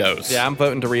 Doritos. Yeah, I'm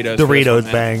voting Doritos. for this Doritos one,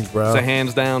 man. bangs, bro. So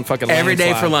hands down, fucking Every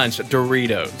day landslide. for lunch,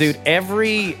 Doritos. Dude.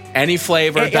 Any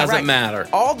flavor, Yeah, doesn't right. matter.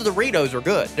 All the Doritos are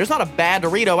good. There's not a bad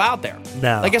Dorito out there.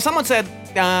 No. Like if someone said,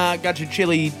 got you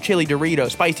chili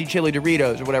Doritos, spicy chili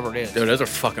Doritos, or whatever it is. Dude, those are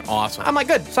fucking awesome. I'm like,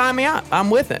 good, sign me up. I'm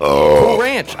with it. Cool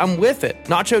Ranch, I'm with it.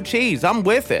 Nacho cheese, I'm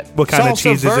with it. What kind of Salsa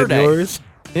cheese is it Verde. yours?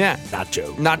 Yeah.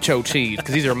 Nacho cheese,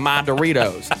 because these are my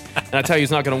Doritos. And I tell you,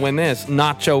 it's not going to win this.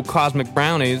 Nacho Cosmic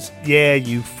Brownies. Yeah,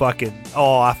 you fucking.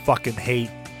 Oh, I fucking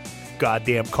hate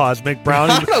goddamn cosmic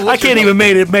brownies. I don't know what I can't you're even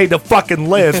made the fucking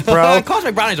list, bro.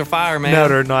 Cosmic Brownies are fire, man. No,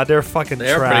 they're not. They're fucking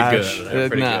They're trash. pretty good. They're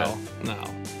pretty no.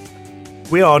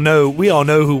 We all know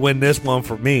who win this one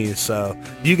for me. So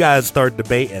you guys start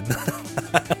debating.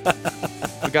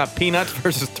 We got peanuts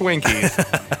versus Twinkies.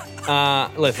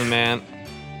 Listen, man,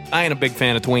 I ain't a big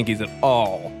fan of Twinkies at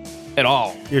all. At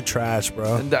all. You're trash,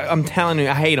 bro. I'm telling you,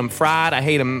 I hate them fried. I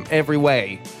hate them every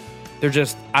way. They're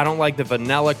just, I don't like the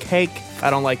vanilla cake. I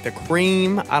don't like the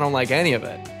cream. I don't like any of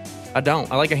it. I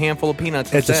don't. I like a handful of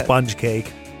peanuts It's a instead. sponge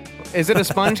cake. Is it a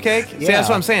sponge cake? See, Yeah. that's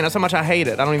what I'm saying. That's how much I hate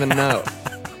it. I don't even know.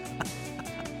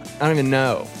 I don't even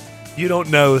know. You don't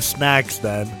know snacks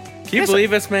then. Can you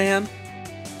believe this, man?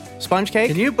 Sponge cake?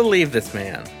 Can you believe this,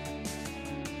 man?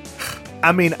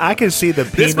 I mean, I can see the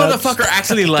This peanuts. motherfucker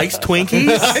actually likes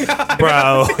Twinkies?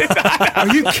 bro.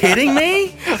 Are you kidding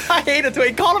me? I hate it.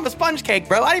 Twinkie. Call them a sponge cake,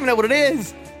 bro. I don't even know what it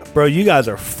is. Bro, you guys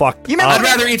are fucked You remember I'd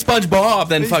up. rather eat SpongeBob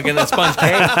than fucking a sponge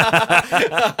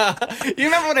cake. You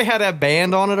remember when they had that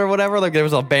band on it or whatever? Like there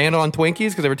was a band on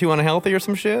Twinkies because they were too unhealthy or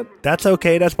some shit? That's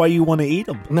okay. That's why you want to eat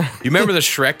them. You remember the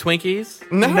Shrek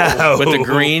Twinkies? No. No. With the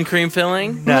green cream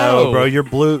filling? No, No. bro. Your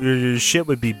blue. Your shit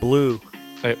would be blue.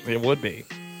 It would be.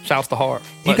 Shouts to Harv.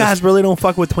 You guys really don't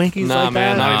fuck with Twinkies Nah, like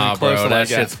man, that? not even Nah, close bro, to that like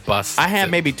shit's busted. I had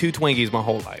maybe 2 Twinkies my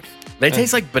whole life. They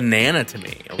taste like banana to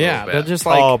me. A Yeah, little they're bit. just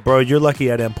like Oh, bro, you're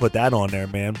lucky I didn't put that on there,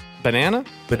 man. banana.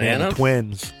 Banana Bananas?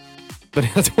 twins.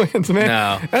 Banana twins, man.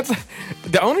 No. That's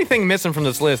the only thing missing from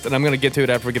this list, and I'm going to get to it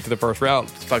after we get to the first round.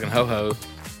 It's fucking ho-ho.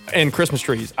 And Christmas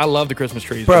trees. I love the Christmas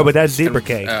trees, Bro, but that's zebra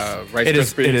cake. Rice it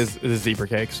is. Krispies. It is zebra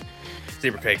cakes.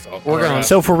 Zebra cakes all We're going-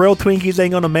 So for real, Twinkies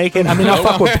ain't gonna make it. I mean, I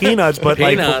fuck with peanuts, but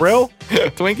like Peanuts. for real,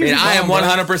 Twinkies. I mean, is I am bomb,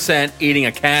 bro. 100% eating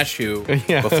a cashew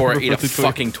Yeah, before I eat a before the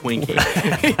fucking Twinkie.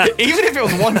 Even if it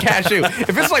was one cashew,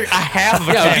 if it's like a half of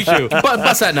a Yeah, cashew.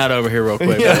 bust that nut over here real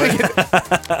quick. Yeah,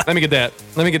 buddy. let me get that.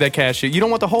 Let me get that cashew. You don't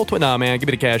want the whole twin? Nah, man, give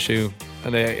me the cashew.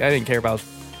 And I didn't care if I was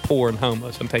poor and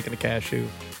homeless. I'm taking the cashew.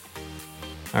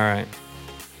 All right.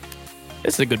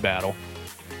 This is a good battle.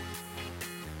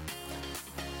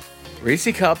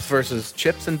 Reese Cups versus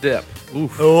Chips and Dip.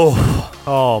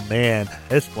 oh man,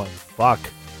 this one, fuck.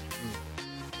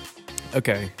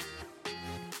 Okay.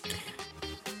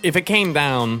 If it came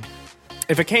down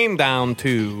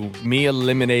to me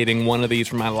eliminating one of these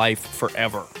from my life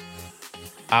forever,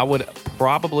 I would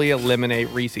probably eliminate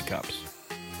Reese Cups.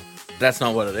 That's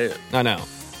not what it is. I know.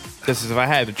 This is if I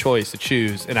had a choice to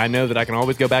choose, and I know that I can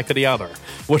always go back to the other.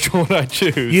 Which one would I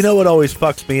choose? You know what always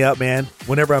fucks me up, man?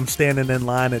 Whenever I'm standing in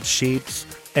line at Sheetz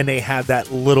and they have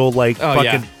that little like Oh,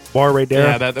 fucking yeah. bar right there,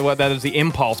 Yeah, that is the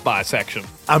impulse buy section.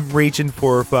 I'm reaching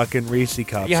for fucking Reese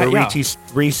cups Yeah, or yeah.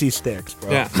 Reese sticks,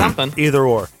 bro. Yeah, something. Either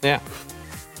or. Yeah.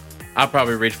 I'll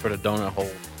probably reach for the donut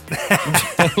hole.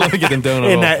 Let me get them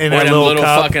donut. In that Or them little little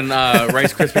cup. fucking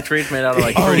Rice Krispie treats made out of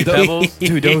like Fruity Pebbles.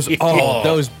 Dude,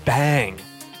 those bang.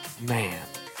 Man.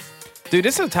 Dude,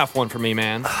 this is a tough one for me,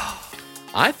 man.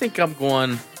 I think I'm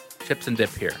going Chips and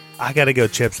Dip here. I gotta go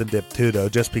chips and dip too, though,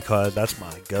 just because that's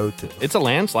my go-to. It's a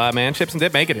landslide, man. Chips and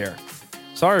dip make it here.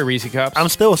 Sorry, Reese Cups. I'm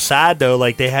still sad though,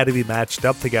 like they had to be matched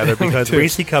up together because too.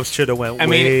 Reese cups should have went I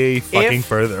mean, way if- fucking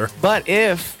further. But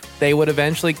if they would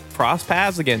eventually cross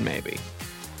paths again, maybe.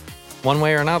 One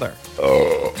way or another.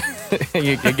 Oh.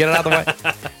 you get it out the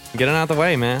way. Get it out the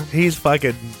way, man. He's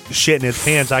fucking shitting his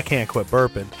pants. I can't quit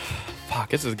burping. Fuck,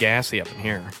 this is gassy up in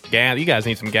here. You guys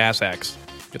need some Gas X.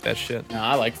 Get that shit. No,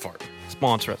 I like farting.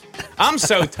 sponsor us. I'm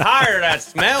so tired of that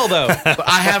smell, though. But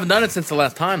I haven't done it since the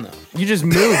last time, though. You just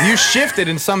moved. You shifted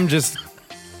and some just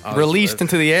released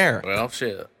into the air. Well,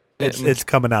 shit. It's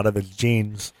coming out of his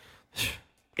jeans.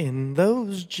 In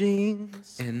those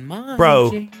jeans. In my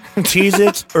Bro, jeans.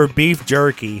 Cheez-Its or beef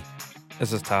jerky?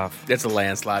 This is tough. It's a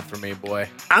landslide for me, boy.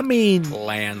 I mean,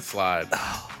 Landslide.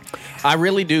 I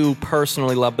really do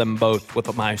personally love them both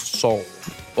with my soul.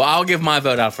 Well, I'll give my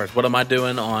vote out first. What am I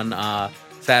doing on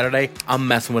Saturday? I'm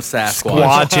messing with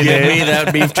Sasquatch. Squatching Give it. me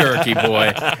that beef jerky,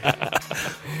 boy.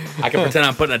 I can pretend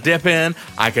I'm putting a dip in.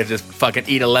 I could just fucking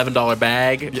eat $11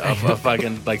 bag of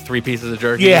fucking like 3 pieces of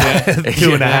jerky. yeah,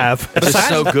 2.5. It's just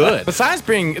so good. Besides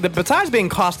being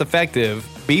cost effective,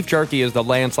 beef jerky is the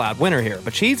landslide winner here.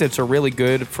 But Cheez-Its are really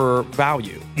good for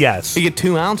value. Yes. You get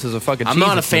 2 ounces of fucking I'm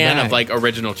not a Cheez-Its in fan bag. of like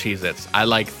original Cheez-Its. I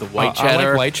like the white I like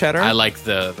cheddar. white cheddar. I like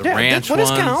the Yeah, ranch what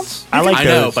ones. counts? I like I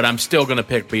know, those. but I'm still gonna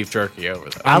pick beef jerky over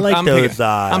them. I like those. Picking,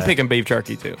 I'm picking beef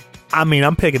jerky too. I mean,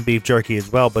 I'm picking beef jerky as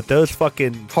well, but those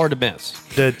fucking Hard to miss.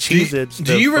 the Cheez-Its.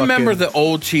 Do you remember the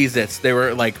old Cheez-Its? They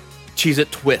were like Cheez-It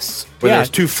twists, where Yeah. there's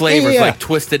 2 flavors Yeah. like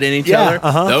twisted in each Yeah, other.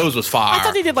 uh-huh. Those was fire. I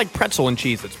thought they did like pretzel and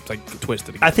Cheez-Its like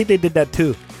twisted. I think they did that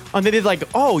too. And they did like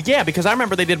because I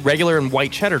remember they did regular and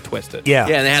white cheddar twisted. Yeah.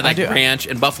 Yeah, and they had like I do. ranch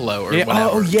and buffalo or Yeah. whatever.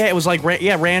 Oh yeah, it was like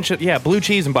ranch. Yeah, blue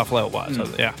cheese and buffalo it was. So,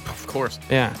 yeah. Of course.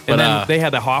 Yeah. But, And then they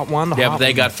had the hot one. Yeah, hot but they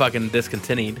one. got fucking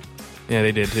discontinued. Yeah,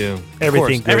 they did too. Of Everything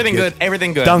course. good, Everything good. good.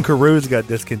 Everything good. Dunkaroos got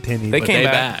discontinued. They But came they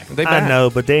back. back. They I back. know,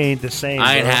 but they ain't the same.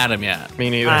 I ain't bro. had them yet. Me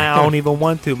neither. I don't even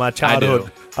want to. My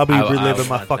childhood. I'll be I reliving would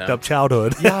my want fucked to. up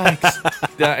childhood.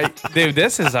 Dude,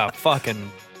 this is a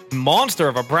fucking monster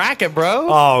of a bracket, bro.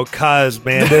 Oh, cuz,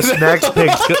 man, this next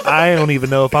pick's I don't even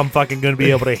know if I'm fucking going to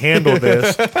be able to handle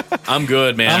this. I'm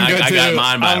good, man. I'm good I got too.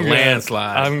 mine by I'm a good.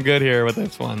 landslide. I'm good here with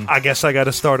this one. I guess I got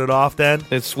to start it off then.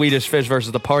 It's Swedish Fish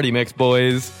versus the Party Mix,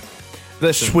 boys.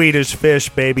 Listen, Swedish Fish,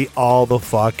 baby, all the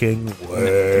fucking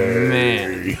way.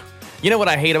 man. You know what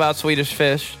I hate about Swedish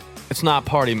Fish? It's not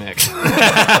Party Mix. True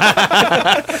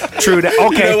that. You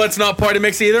Okay. know what's not party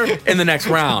mix either? In the next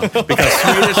round. Because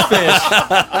Swedish Fish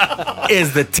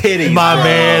is the titties. My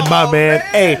man.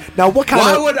 Hey, now what kind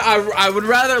Why of... would I would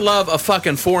rather love a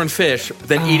fucking foreign fish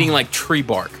than eating like tree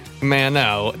bark. Man,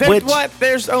 no. Which-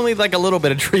 There's only like a little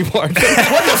bit of tree bark. What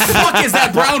the fuck is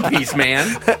that brown piece,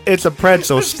 man? It's a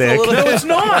pretzel stick. No, it's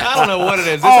not. I don't know what it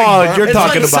is. It's Oh, like you're It's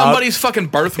talking like about... somebody's fucking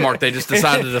birthmark they just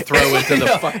decided to throw into the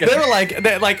fucking... They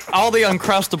were like all the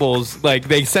Uncrustables, like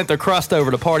they sent the crust over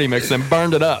to Party Mix and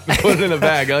burned it up and put it in a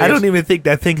bag. I don't even think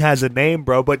that thing has a name,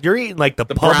 bro, but you're eating like the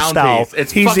pub brown style. piece.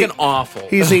 It's fucking awful.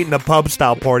 He's eating the pub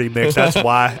style party mix. That's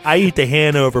why. I eat the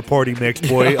Hanover party mix,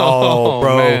 boy. Oh,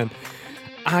 bro. Man.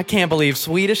 I can't believe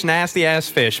Swedish nasty ass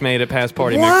fish made it past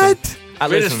Party Mix. What?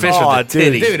 Swedish Listen, fish Oh, are the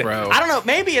dude. titties, dude, bro. I don't know.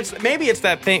 Maybe it's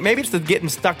that thing. Maybe it's the getting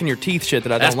stuck in your teeth shit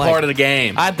that I That's don't like. part of the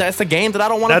game. That's the game that I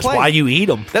don't want to That's play. why you eat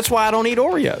them. That's why I don't eat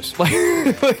Oreos. Like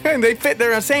they fit.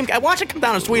 They're the same. Watch it come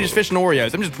down to Swedish Fish and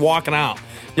Oreos. I'm just walking out.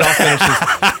 Y'all finish this.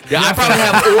 Yeah, I probably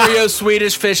have Oreo,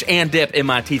 Swedish fish, and dip in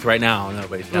my teeth right now.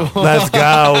 Nobody's knows. Let's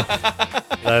go.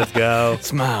 Let's go.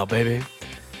 Smile, baby.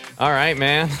 All right,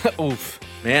 man. Oof.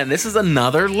 Man, this is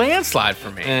another landslide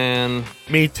for me. And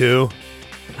Me too.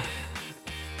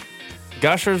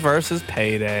 Gushers versus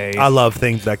Payday. I love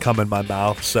things that come in my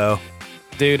mouth, so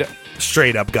Dude,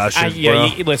 straight up Gushers, bro.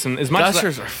 listen. As much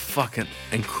Gushers are fucking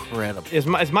incredible. as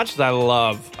much as I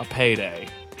love a Payday,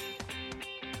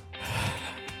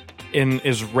 in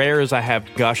as rare as I have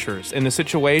Gushers in the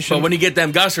situation, But when you get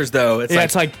them Gushers, though, it's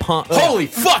it's like pump. holy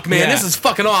fuck, man, Yeah. this is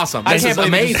fucking awesome. This is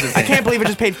amazing. I can't believe I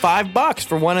just paid $5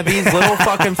 for one of these little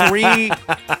fucking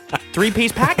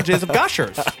three-piece packages of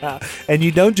Gushers. And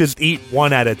you don't just eat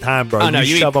one at a time, bro. Oh, no,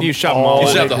 you shove eat- them you shove 'em all all. You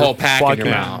shove in the your whole pack in your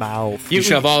fucking mouth. You- You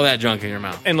shove all that junk in your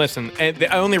mouth. And listen,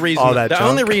 the only reason All that the junk.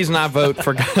 only reason I vote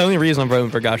for the only reason I'm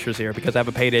voting for Gushers here because I have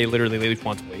a Payday literally at least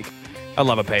once a week. I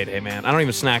love a Payday, man. I don't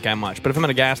even snack that much, but if I'm at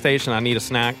a gas station, I need a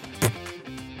snack.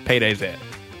 Payday's it.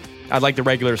 I'd like the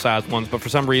regular size ones, but for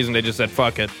some reason they just said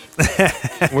fuck it.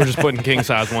 We're just putting king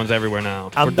size ones everywhere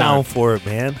now. I'm We're down done. for it,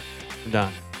 man. We're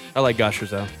done. I like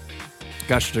Gushers though.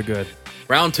 Gushers are good.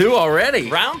 Round 2 already.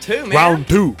 Round 2, man. Round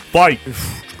 2, fight.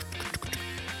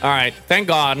 All right. Thank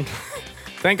God.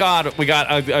 Thank God we got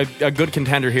a good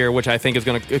contender here, which I think is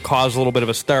going to cause a little bit of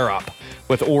a stir up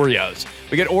with Oreos.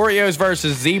 We get Oreos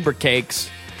versus Zebra Cakes.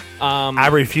 I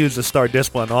refuse to start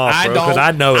this one off, I bro, don't. because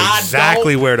I know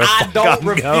exactly where the fuck I don't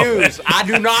I'm going. refuse. I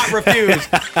do not refuse.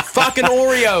 Fucking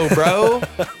Oreo, bro.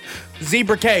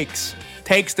 Zebra Cakes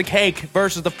takes the cake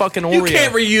versus the fucking Oreo. You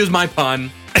can't reuse my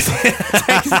pun.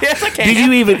 Yes, I can. Did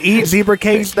you even eat zebra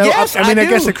cakes though? Yes, I mean, I I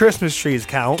guess do. the Christmas trees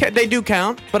count. They do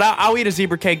count, but I'll eat a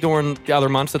zebra cake during the other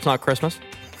months that's not Christmas.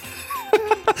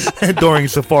 During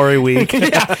Safari Week.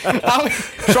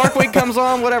 Shark Week comes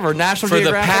on, whatever. National For the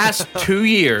Geographic. past 2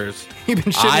 years, You've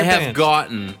been shitting I your have pants.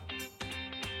 gotten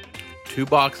 2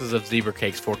 boxes of zebra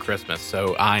cakes for Christmas,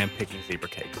 so I am picking zebra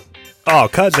cakes. Oh,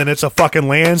 cousin, it's a fucking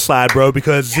landslide, bro,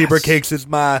 because zebra cakes is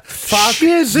my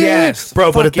shizzy. yes.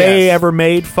 Bro, but Fuck if they yes. ever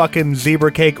made fucking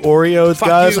zebra cake Oreos, Fuck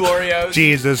guys, you, Oreos.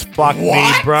 Jesus, fuck me,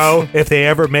 What? bro. If they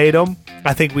ever made them,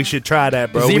 I think we should try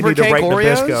that, bro. Zebra we need to cake write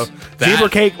Oreos? Nabisco. That- Zebra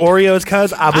cake Oreos,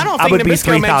 cuz I would be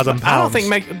 3,000 pounds. I don't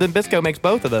think Nabisco makes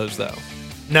both of those though.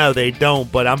 No, they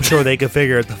don't, but I'm sure they could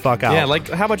figure it the fuck out. Yeah, like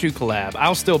how about you collab?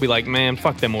 I'll still be like, man,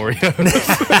 fuck them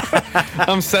Oreos.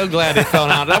 I'm so glad they fell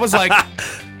out. That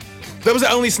was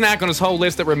the only snack on this whole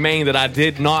list that remained that I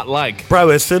did not like. Bro,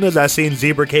 as soon as I seen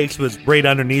zebra cakes was right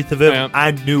underneath of it, Yeah.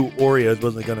 I knew Oreos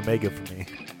wasn't going to make it for me.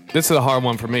 This is a hard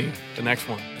one for me. The next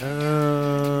one.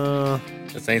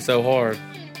 This ain't so hard.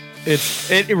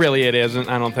 It really isn't.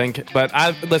 I don't think. But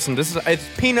listen. It's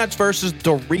peanuts versus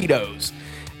Doritos.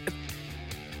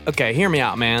 Okay, hear me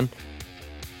out, man.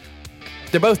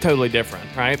 They're both totally different,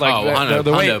 right? Like Oh,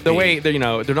 the way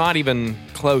they're not even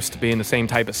close to being the same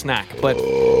type of snack. But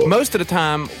most of the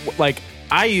time, like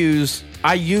I use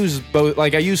both.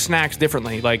 Like I use snacks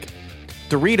differently. Like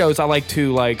Doritos, I like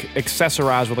to like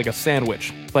accessorize with like a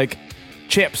sandwich. Like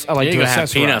chips, I like You're to going to have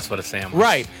accessorize. peanuts with a sandwich.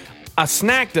 Right. A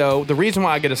snack, though, the reason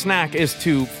why I get a snack is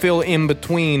to fill in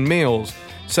between meals.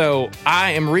 So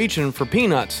I am reaching for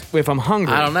peanuts if I'm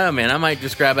hungry. I don't know, man. I might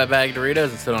just grab that bag of Doritos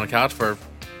and sit on the couch for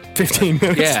 15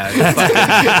 minutes. Yeah, just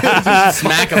fucking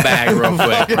smack a bag real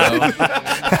quick, bro.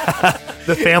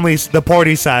 The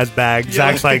party size bag.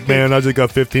 Zach's like, man, I just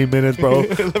got 15 minutes, bro.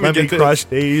 Let me get crush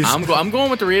these. I'm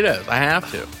going with Doritos. I have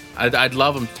to. I'd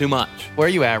love them too much. Where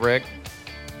you at, Rick?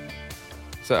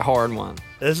 It's a hard one.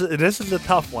 This is a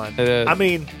tough one. It is. I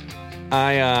mean,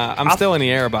 I'm still in the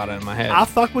air about it in my head. I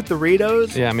fuck with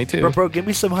Doritos. Yeah, me too. But bro, give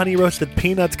me some honey roasted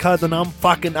peanuts, cuz, and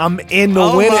I'm in to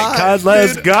Oh win my, it, cuz.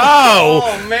 Let's dude. go.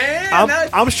 Oh, man.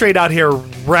 I'm straight out here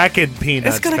wrecking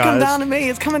peanuts. It's going to come down to me.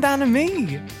 It's coming down to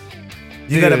me.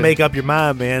 You got to Dude. make up your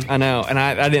mind, man. I know. And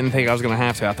I didn't think I was going to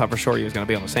have to. I thought for sure you was going to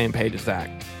be on the same page as Zach.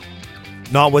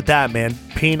 Not with that, man.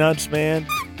 Peanuts, man.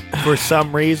 For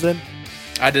some reason.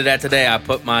 I did that today. I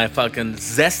put my fucking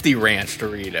Zesty Ranch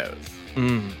Doritos.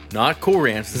 Not Cool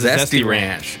Ranch, Zesty Zesty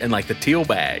Ranch. In like the teal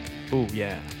bag. Ooh,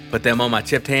 yeah. Put them on my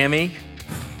chipped hammy.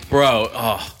 Bro,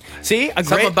 oh. See,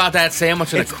 Something about that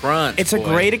sandwich and a crunch. It's a boy.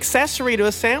 great accessory to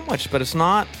a sandwich, but it's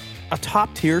not a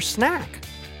top tier snack.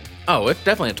 Oh, it's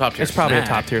definitely a top tier It's probably snack. a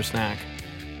top tier snack.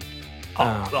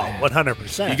 Oh, man.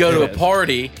 100%. You go to It a is.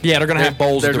 party. Yeah, they're gonna have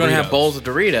bowls. They're of going to have Doritos. bowls of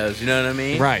Doritos. You know what I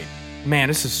mean? Right. Man,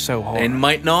 this is so hard. And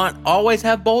might not always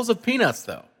have bowls of peanuts,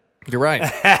 though. You're right.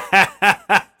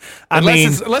 I Unless mean,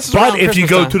 it's- unless it's but around if you Christmas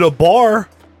go time. to the bar,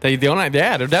 They're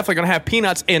definitely gonna have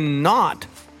peanuts and not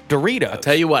Doritos.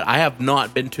 Tell you what, I have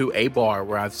not been to a bar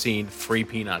where I've seen free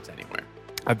peanuts anywhere.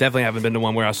 I definitely haven't been to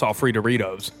one where I saw free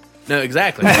Doritos. No,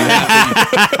 exactly. You have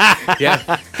to-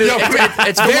 yeah. Dude,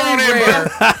 it's very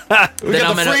rare.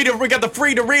 We got the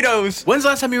free Doritos. When's the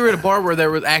last time you were at a bar where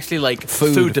there was actually like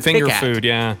food to finger pick at? food.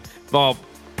 Yeah, well,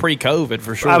 pre-COVID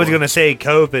for sure. I was going to say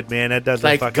COVID, man. That doesn't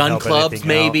Like fucking gun help clubs, anything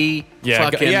maybe. yeah,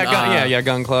 Fucking,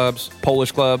 gun clubs,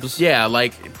 Polish clubs. Yeah,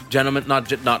 like gentlemen,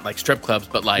 not like strip clubs,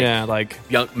 but like yeah, like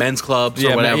young men's clubs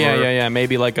yeah, or whatever. yeah.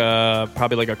 Maybe like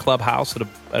probably like a clubhouse at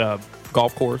a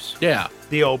golf course. Yeah. out.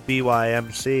 The old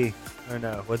BYMC. Or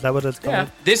no, was that what it's called? Yeah.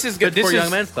 This is Good good. This for is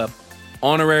Young Men's Club.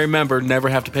 Honorary member, never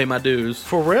have to pay my dues.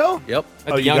 For real? Yep.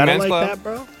 at Oh, the you Young got it Men's like Club. that,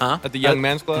 bro? Huh? At the Young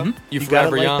Men's Club. You You got it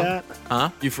forever like young. that? Huh?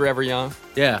 You forever young.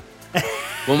 Yeah.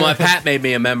 Well, my Pat made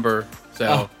me a member,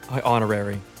 so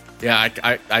Honorary. yeah,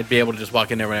 I'd be able to just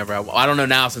walk in there whenever I want. I don't know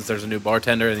now since there's a new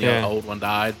bartender and the Yeah. old one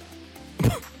died.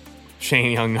 She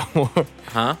ain't young no more.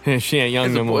 Huh? She ain't young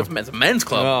It's, no more. it's a men's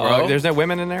club, Oh, bro. there's no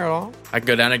women in there at all. I can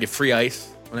go down and get free ice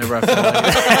whenever I feel like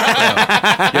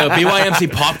it. Yo,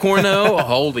 BYMC popcorn though,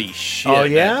 holy shit! Oh,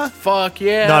 yeah? man. Fuck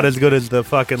yeah! Not as good as the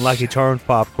fucking Lucky Charms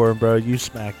popcorn, bro. You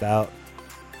smacked out.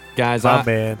 Guys, My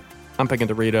man. I'm picking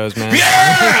Doritos, man.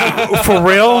 For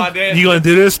real? Oh, dude. You gonna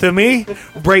do this to me?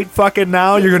 Right fucking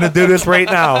now? You're gonna do this right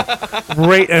now.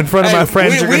 Right in front of my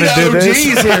friends, you're gonna do this.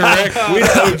 here, Rick. We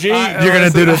OGs. You're gonna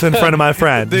do this in front of my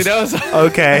friends. Dude, that was,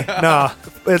 Okay, no,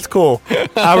 it's cool.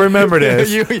 I remember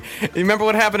this. you remember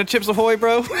what happened to Chips Ahoy,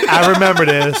 bro? I remember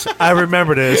this. I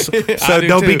remember this. So do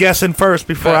don't be too. guessing first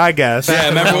before I guess. Yeah,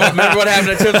 remember what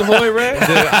happened to Chips Ahoy, Rick? Dude,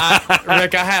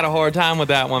 Rick, I had a hard time with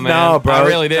that one, man. No, bro. I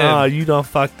really did. No, you done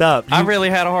fucked up. I You- really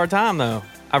had a hard time, though.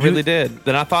 I really did.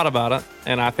 Then I thought about it,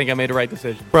 and I think I made the right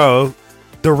decision. Bro,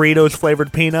 Doritos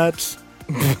flavored peanuts.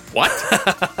 What?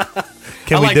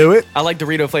 Can we do it? I like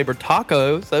Dorito flavored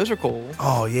tacos. Those are cool.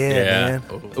 Oh, yeah, man.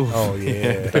 Oh,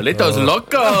 yeah. Doritos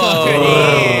Loco.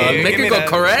 Make it go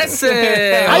crazy.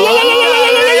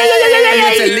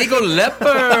 It's a legal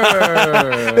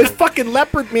leopard. It's fucking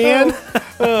leopard, man.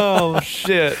 Oh,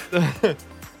 shit.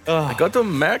 I go to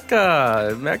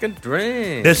America. American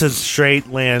drink. This is straight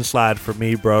landslide for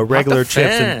me, bro. Regular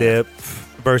chips and dip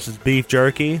versus beef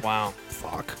jerky. Wow.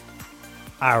 Fuck.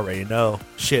 I already know.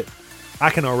 Shit. I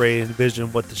can already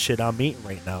envision what the shit I'm eating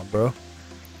right now, bro.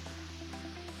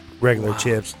 Regular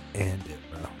chips and dip,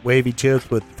 bro. Wavy chips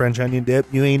with French onion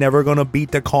dip. You ain't never gonna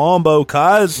beat the combo,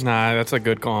 cuz. Nah, that's a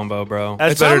good combo, bro.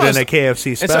 That's better than a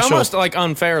KFC special. It's almost like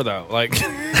unfair, though. Like,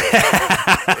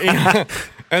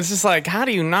 it's just like, how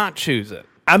do you not choose it?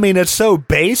 I mean, it's so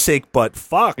basic, but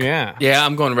fuck. Yeah. Yeah,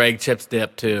 I'm going reg chips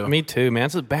dip too. Me too, man.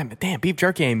 It's a bad, damn, beef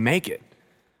jerky ain't make it.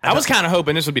 I was kind of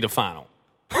hoping this would be the final.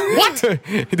 What?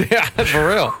 Yeah, for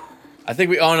real. I think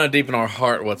we all know deep in our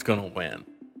heart what's going to win.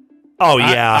 Oh,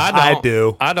 yeah, I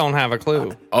do. I don't have a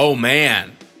clue. Oh,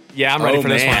 man. Yeah, I'm ready for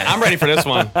this one. I'm ready for this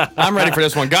one. I'm ready for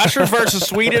this one. Gushers versus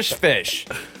Swedish Fish.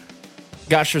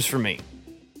 Gushers for me.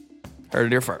 Heard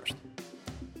it here first.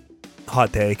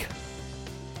 Hot take.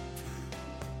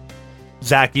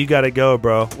 Zach, you got to go,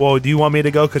 bro. Well, do you want me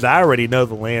to go? Because I already know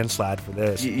the landslide for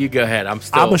this. You go ahead. I'm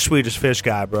a Swedish Fish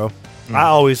guy, bro. I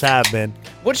always have been.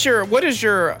 What's your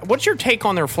take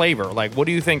on their flavor? Like, what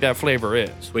do you think that flavor is?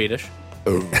 Swedish.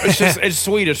 It's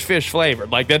Swedish Fish flavored.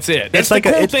 Like, that's it. That's like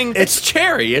the cool thing. It's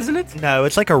cherry, isn't it? No,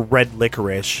 it's like a red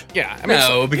licorice. Yeah. I mean,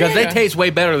 no, because they taste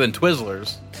way better than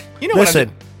Twizzlers. You know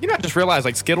Listen. what? I just realized,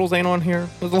 like, Skittles ain't on here.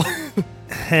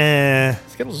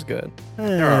 Skittles is good.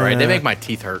 They're all right. They make my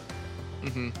teeth hurt.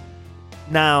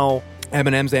 Now,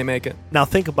 M&M's, they make it. Now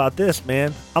think about this,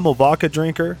 man. I'm a vodka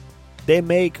drinker. They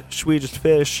make Swedish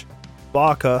Fish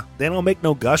vodka. They don't make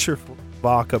no Gusher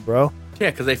vodka, bro. Yeah,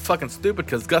 because they fucking stupid,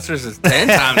 because Gushers is 10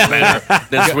 times better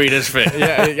than Swedish Fish.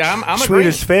 Yeah, I'm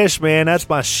Swedish Fish, man, that's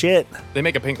my shit. They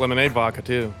make a pink lemonade vodka,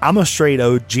 too. I'm a straight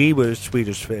OG with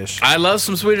Swedish Fish. I love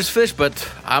some Swedish Fish,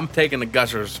 but I'm taking the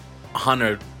Gushers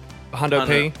 100. Hundo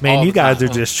P. Man, you guys are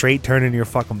just straight turning your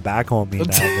fucking back on me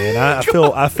now, man.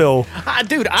 I feel.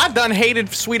 Dude, I done hated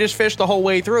Swedish Fish the whole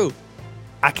way through.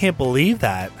 I can't believe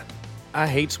that. I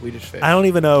hate Swedish Fish. I don't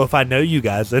even know if I know you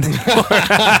guys anymore.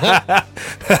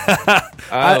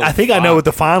 I think I know what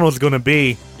the final is going to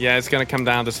be. Yeah, it's going to come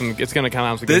down to some. It's going to come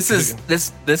down to this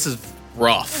is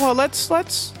rough. Well,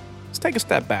 let's take a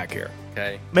step back here.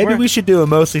 Okay. Maybe we should do a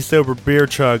mostly sober beer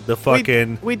chug to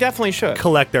fucking. We definitely should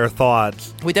collect our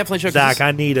thoughts. We definitely should. Zach,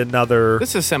 I need another.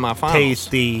 This is semifinals.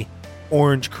 Tasty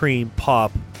orange cream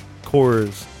pop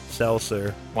Coors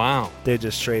Seltzer. Wow, they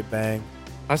just straight bang.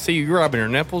 I see you rubbing your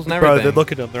nipples and everything. Bro,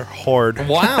 look at them. They're hard.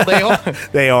 Wow, they are.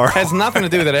 They are. Has nothing to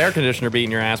do with that air conditioner beating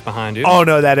your ass behind you. Oh,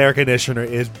 no, that air conditioner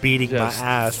is beating just my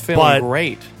ass. Feeling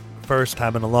great. First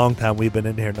time in a long time we've been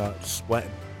in here not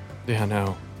sweating. Yeah,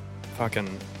 no.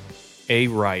 Fucking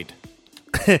A-right.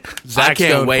 I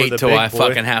can't wait till I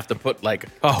fucking have to put like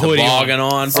a toboggan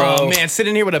on, bro. Oh, man,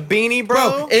 sitting here with a beanie,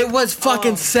 bro. It was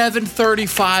fucking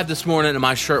 7:35 this morning and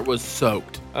my shirt was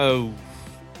soaked. Oh.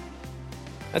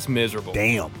 That's miserable.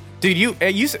 Damn. Dude, you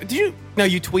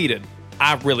tweeted,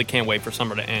 I really can't wait for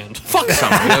summer to end. Fuck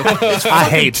summer. I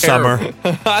hate terrible.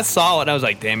 summer. I saw it and I was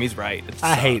like, damn, he's right.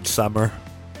 I hate summer.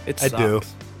 I do.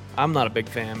 I'm not a big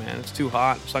fan, man. It's too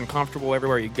hot. It's uncomfortable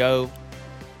everywhere you go.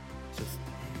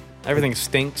 Everything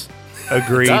stinks.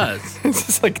 Agreed. It does. It's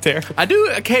just like terrible. I do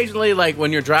occasionally, like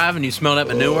when you're driving, you smell that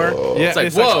manure. Yeah, it's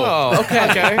like, whoa.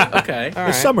 Okay. All right.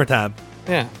 It's summertime.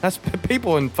 Yeah, that's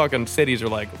people in fucking cities are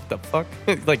like, what the fuck?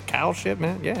 Like cow shit,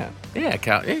 man. Yeah. Yeah,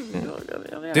 cow.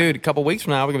 Yeah. Dude, a couple weeks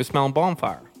from now, we're gonna be smelling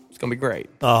bonfire. It's gonna be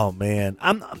great. Oh man,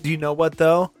 do you know what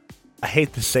though? I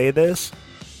hate to say this.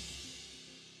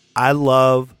 I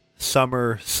love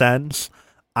summer scents.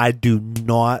 I do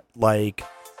not like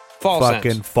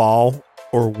fucking fall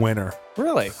or winter.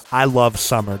 Really? I love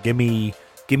summer. Give me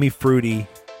fruity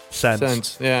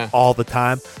scents yeah. all the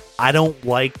time. I don't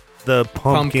like the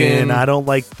pumpkin. I don't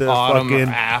like the fucking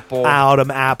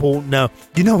autumn apple. No.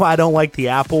 You know why I don't like the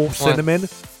apple cinnamon?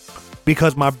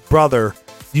 Because my brother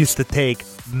used to take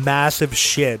massive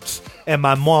shits and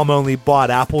my mom only bought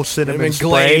apple cinnamon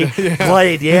spray.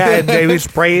 Glade, and they would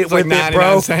spray it with like it,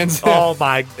 bro. Cents. Oh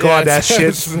my god, that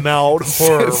shit smelled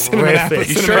horrific.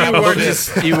 You sure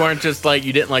you weren't just like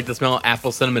you didn't like the smell of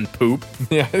apple cinnamon poop?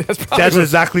 Yeah, that's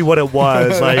exactly what it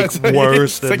was. Like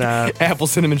worse than that. Apple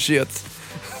cinnamon shits.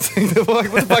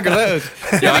 What the fuck are those?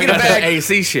 Yeah, I got that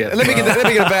AC shit. Let me get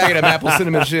a bag of them apple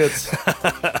cinnamon shits.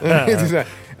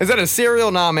 Is that a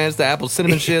cereal? Nah, man, it's the apple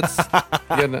cinnamon shits.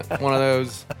 Getting one of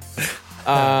those.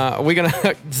 We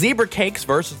gonna zebra cakes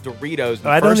versus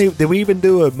Doritos. Did we even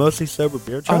do a mostly sober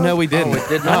beer chug? Oh no, we didn't. we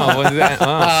did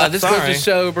not. This sorry. Mostly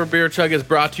Sober Beer Chug is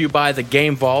brought to you by the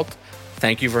Game Vault.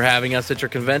 Thank you for having us at your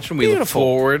convention. We look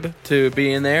forward to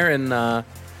being there and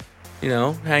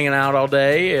hanging out all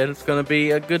day, and it's going to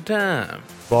be a good time.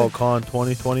 VaultCon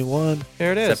 2021.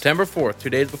 Here it is. September 4th, 2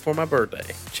 days before my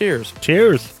birthday. Cheers.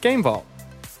 Cheers. Game Vault.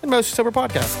 The Mostly Sober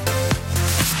Podcast.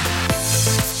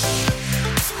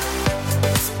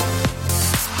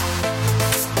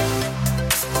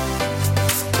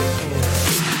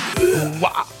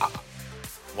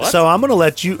 So I'm going to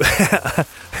let you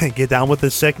get down with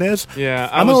this sickness. Yeah.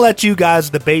 I'm going to let you guys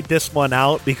debate this one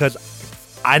out because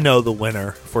I know the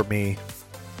winner for me.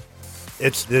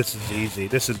 This is easy.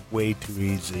 This is way too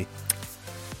easy.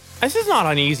 This is not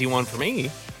an easy one for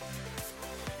me.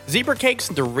 Zebra cakes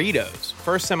and Doritos.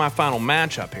 First semifinal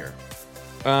matchup here.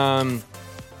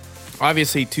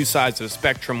 Obviously, two sides of the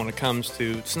spectrum when it comes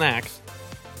to snacks.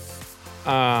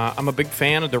 I'm a big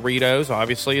fan of Doritos.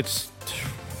 Obviously, it's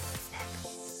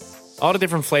all the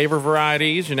different flavor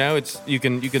varieties. It's you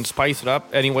can spice it up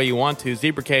any way you want to.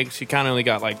 Zebra cakes, you kind of only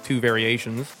got like two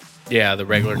variations. Yeah, the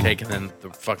regular cake and then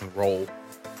the fucking roll.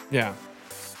 Yeah,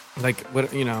 like what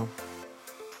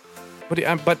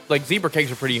but like zebra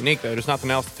cakes are pretty unique though. There's nothing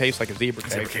else that tastes like a zebra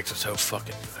cake. Zebra cakes are so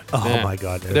fucking good. Oh Yeah. my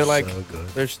god, They're like so good.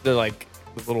 they're like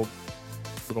with little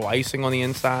icing on the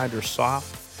inside. They're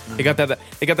soft. They got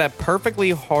that perfectly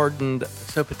hardened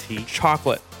So petite.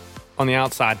 chocolate on the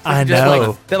outside. I Just know.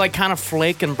 like, they like kind of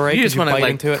flake and break. You as just want to bite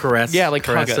like into it. caress, Yeah, like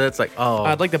caress hug it. it. It's like, oh,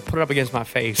 I'd like to put it up against my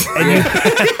face.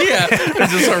 yeah,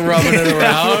 just start rubbing it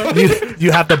around.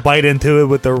 You have to bite into it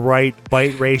with the right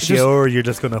bite ratio, or you're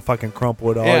just gonna fucking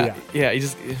crumple it all. yeah.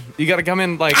 You got to come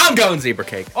in like. I'm going zebra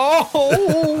cake.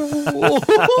 Oh,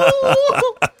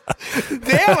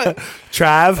 damn it!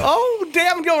 Trav. Oh,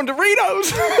 damn! I'm going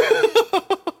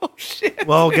Doritos. Shit.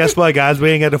 Well, guess what, guys?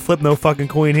 We ain't got to flip no fucking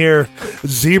coin here.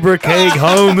 Zebra cake,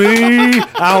 homie.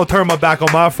 I don't turn my back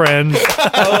on my friends.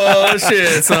 Oh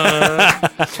shit, son.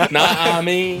 Not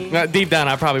me. Deep down,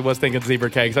 I probably was thinking zebra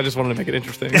cakes. I just wanted to make it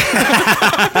interesting.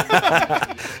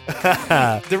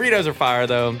 Doritos are fire,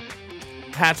 though.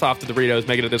 Hats off to Doritos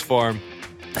making it this far.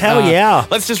 Hell yeah.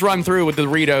 Let's just run through with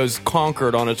Doritos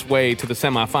conquered on its way to the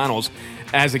semifinals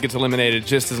as it gets eliminated,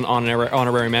 just as an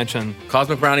honorary mention.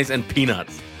 Cosmic brownies and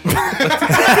peanuts. Just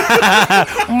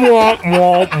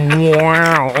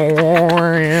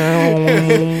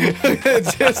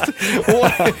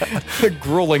the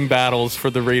grueling battles for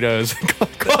Doritos.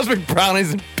 Cosmic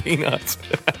brownies and peanuts.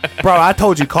 Bro, I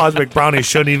told you Cosmic Brownies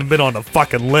shouldn't even been on the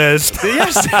fucking list.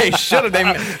 Yes, they should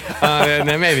have.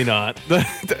 Maybe not.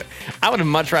 I would have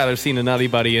much rather seen a Nutty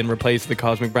Buddy and replace the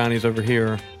Cosmic Brownies over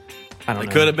here. I don't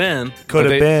know. It could have been. Could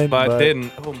have been, but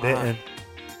didn't. Oh, my. Didn't.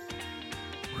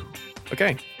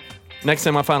 Okay. Next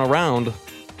semifinal round,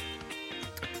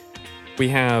 we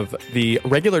have the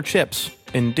regular chips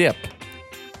and dip.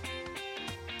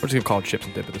 We're just going to call it chips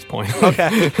and dip at this point.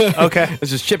 Okay. Okay.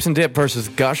 It's just chips and dip versus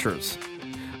Gushers.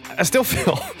 I still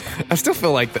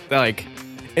feel like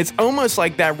it's almost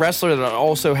like that wrestler that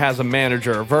also has a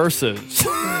manager versus. You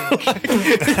know what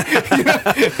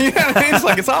I mean? It's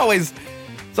like it's always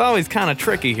kind of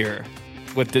tricky here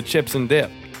with the chips and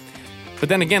dip. But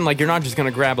then again, like you're not just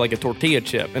gonna grab like a tortilla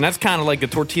chip, and that's kind of like the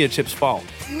tortilla chip's fault.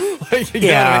 Like, you know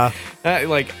Yeah. what I mean?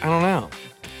 Like I don't know.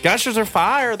 Gushers are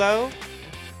fire though.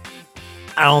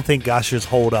 I don't think Gushers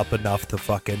hold up enough to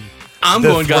fucking. I'm the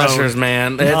going throne. Gushers,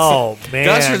 man. Oh, man.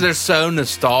 Gushers are so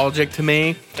nostalgic to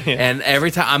me, Yeah. and every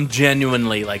time I'm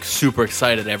genuinely like super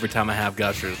excited every time I have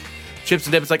Gushers. Chips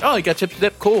and dip, it's like, oh, you got chips and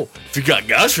dip, cool. If you got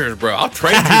Gushers, bro, I'll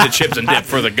trade you the chips and dip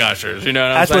for the Gushers. You know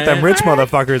what I'm That's saying? what them rich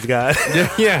motherfuckers got.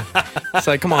 Yeah. It's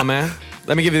like, come on, man.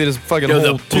 Let me give you this fucking Yo,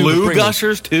 whole the tube of blue Pringles.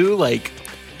 Gushers too, like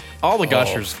All the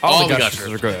Gushers. All the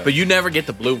Gushers are good. But you never get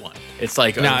the blue one. It's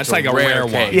like it's like a rare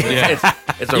one. cake. Yeah.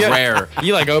 It's a rare.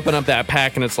 You like open up that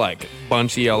pack and it's like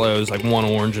bunch of yellows, like one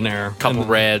orange in there, Couple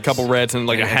reds. couple reds, and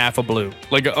like a half a blue,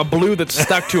 like a blue that's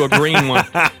stuck to a green one,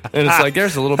 and it's like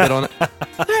there's a little bit on it.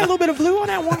 Yeah, a little bit of blue on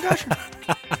that one Gusher.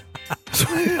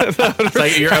 It's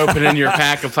like you're opening your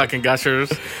pack of fucking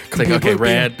Gushers. It's like, okay,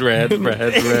 red.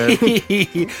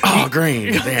 Oh,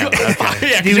 green. Damn. Okay.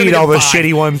 Yeah, You eat all the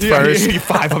shitty ones first. You eat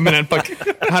 5 a minute, fucking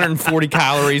 140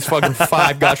 calories, fucking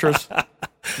 5 Gushers.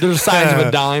 They're the size of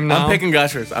a dime now. I'm picking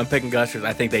Gushers. I think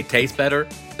they taste better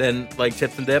than like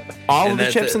chips and dip. all And of the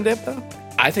that's chips it. and dip though.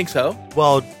 I think so.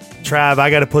 Well, Trav, I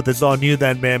got to put this on you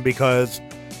then, man, because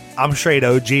I'm straight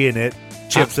OG in it.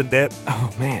 Chips and dip.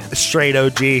 Oh man, Straight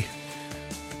OG.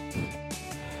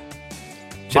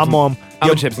 Chips mom. I'm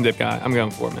a chips and dip guy. I'm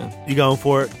going for it, man. You going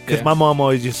for it? Because Yeah. my mom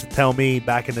always used to tell me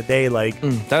back in the day, like,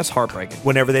 That's heartbreaking.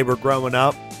 whenever they were growing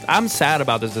up. I'm sad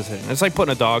about this decision. It's like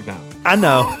putting a dog down. I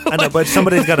know, but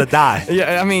somebody's got to die.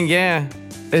 Yeah, I mean, yeah,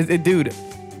 dude.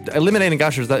 Eliminating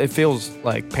gushers, it feels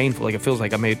like painful. Like it feels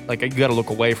like you got to look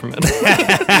away from it.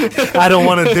 I don't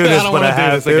want to do this, I don't but I want to do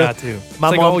have this. to. I got to. It's My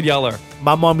like mom- old Yeller.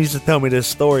 My mom used to tell me this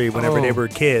story whenever they Oh. were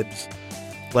kids.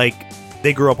 Like,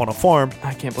 they grew up on a farm.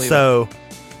 I can't believe So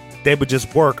they would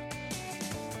just work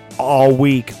all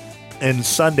week, and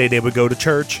Sunday they would go to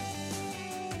church.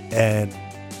 And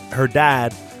her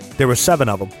dad, there were 7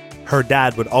 of them. Her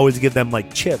dad would always give them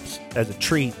like chips as a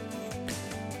treat.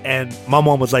 And my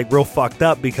mom was like real fucked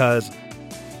up because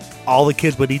all the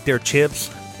kids would eat their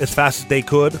chips as fast as they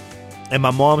could. And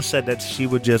my mom said that she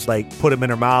would just like put them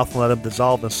in her mouth and let them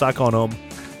dissolve and suck on them.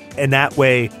 And that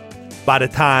way, by the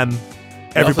time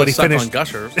everybody suck finished, on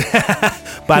gushers.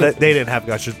 they didn't have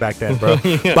gushers back then, bro.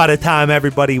 By the time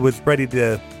everybody was ready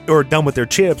to or done with their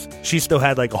chips, she still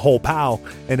had like a whole pile,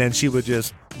 and then she would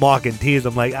just mock and tease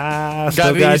them like,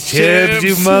 still got these chips, you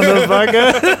chips."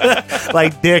 motherfucker.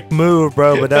 Like dick move,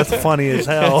 bro, but that's funny as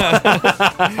hell.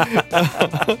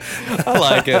 I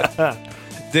like it,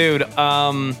 dude.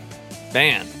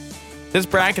 Man, this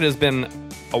bracket has been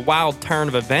a wild turn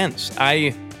of events.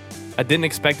 I didn't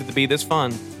expect it to be this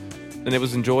fun, and it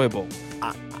was enjoyable.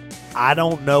 I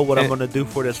don't know what I'm gonna do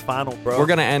for this final, bro. We're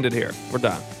gonna end it here. We're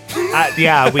done.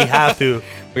 Yeah, we have to.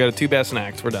 We got a 2 best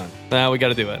snacks. We're done. Now we got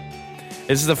to do it.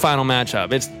 This is the final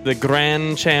matchup. It's the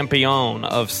grand champion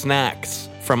of snacks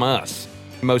from us,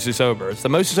 Mostly Sober. It's the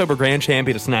Mostly Sober grand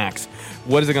champion of snacks.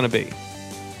 What is it going to be?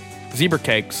 Zebra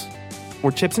cakes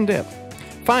or chips and dip?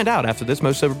 Find out after this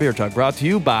Mostly Sober beer chug, brought to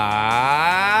you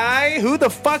by who the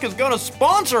fuck is going to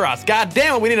sponsor us? God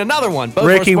damn it, we need another one. Both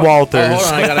Ricky our Walters. Oh, hold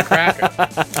on, I got a cracker.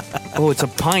 Oh, it's a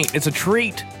pint. It's a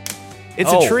treat. It's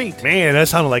Oh, a treat. Man, that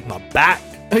sounded like my back.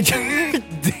 Damn.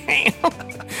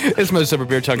 This Mostly Sober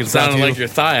beer chug is brought Sounded to you. like your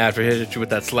thigh after he hit you with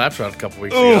that slap shot a couple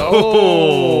weeks Oh. ago.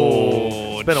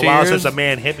 Oh, It's been a while cheers. since a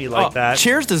man hit me like Oh, that.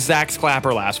 Cheers to Zach's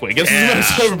clapper last week. This is the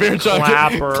Mostly Sober beer chug.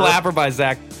 Clapper. Clapper by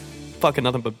Zach. Fucking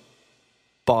nothing but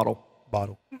bottle.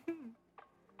 Bottle.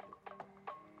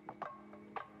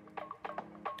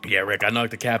 Yeah, Rick, I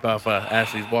knocked the cap off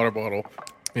Ashley's water bottle.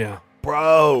 Yeah.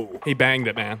 Bro. He banged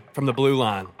it, man, from the blue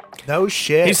line. No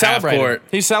shit. He celebrated. court.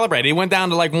 He celebrated. He went down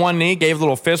to like one knee, gave a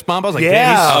little fist bump. I was like, Yeah.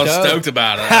 damn, I he's was stoked. stoked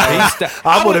about it.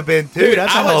 I would have been too. Dude,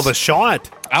 That's a I hell was- of a shot.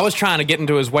 I was trying to get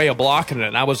into his way of blocking it,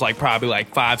 and I was like probably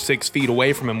like 5-6 feet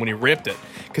away from him when he ripped it,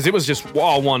 because it was just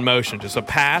all one motion, just a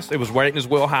pass. It was right in his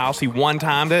wheelhouse. He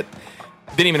one-timed it,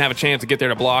 didn't even have a chance to get there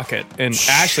to block it, and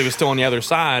Ashley was still on the other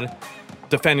side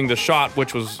defending the shot,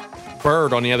 which was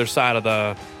Bird on the other side of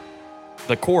the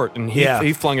court, and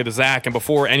he flung it to Zach, and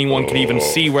before anyone could even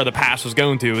see where the pass was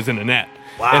going to, it was in the net.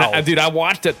 Wow. And dude, I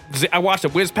watched it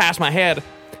whiz past my head,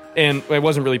 and it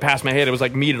wasn't really past my head. It was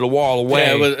like me to the wall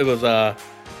away. Yeah, it was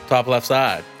top left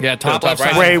side. Yeah, top No, left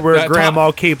side. Way where Top-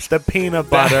 grandma keeps the peanut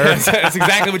butter. That's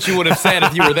exactly what you would have said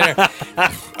if you were there.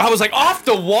 I was like, off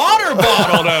the water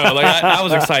bottle, though. Like I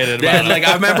was excited. Yeah, About like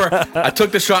I remember I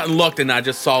took the shot and looked, and I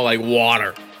just saw like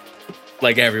water,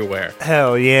 like everywhere.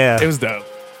 Hell yeah. it was dope.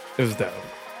 It was dope.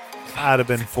 I'd have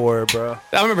been for it, bro.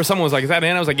 I remember someone was like, "Is that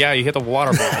in?" I was like, "Yeah, you hit the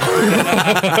water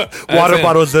bottle." Water in.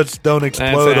 bottles that don't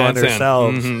explode on That's in.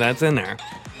 themselves. Mhm, that's in there.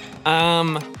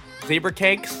 Zebra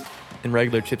cakes and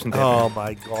regular chips and dip. Oh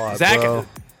my god, bro.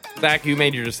 Zach, you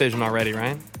made your decision already,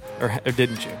 right? Or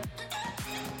didn't you?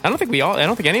 I don't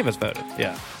think any of us voted.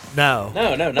 Yeah. No.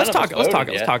 No, none Let's of talk. us Let's voted talk.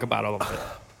 yet. Let's talk about it a little bit.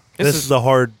 This is a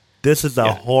hard. This is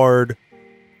a hard.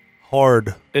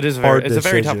 It is hard it's a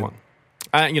very tough decision.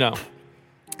 one. You know,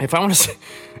 if I want to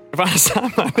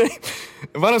sign my name,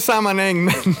 if I want to sign my name,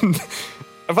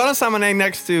 if I want to sign my name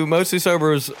next to Mostly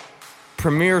Sober's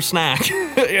premier snack,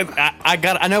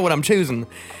 I know what I'm choosing,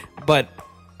 but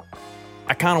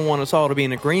I kind of want us all to be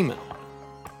in agreement,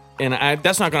 and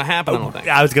that's not going to happen. I don't think.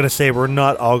 I was gonna say we're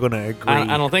not all gonna agree.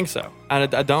 I don't think so. I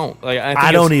don't. Like, I, think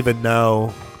I don't it's- even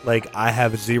know. Like I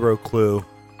have zero clue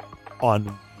on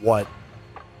what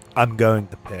I'm going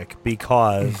to pick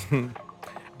because I'm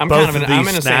both kind of. of I'm these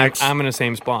in the snacks- same. I'm in the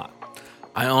same spot.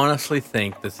 I honestly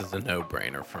think this is a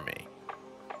no-brainer for me.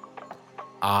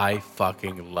 I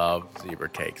fucking love zebra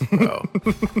cakes, bro.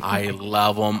 I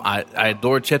love them. I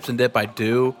adore chips and dip. I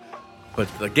do, but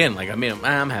again, like I'm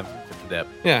having chips and dip.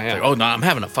 Yeah, It's yeah. like, oh no, I'm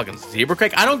having a fucking zebra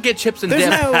cake. I don't get chips and There's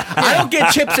dip. no- I don't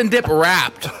get chips and dip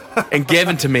wrapped and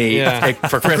given to me Yeah.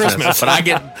 for Christmas, but I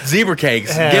get zebra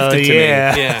cakes Hell gifted to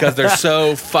yeah. me Yeah. because they're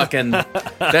so fucking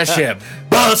that shit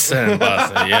busting. You know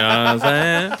what I'm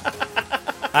saying?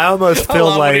 I almost I feel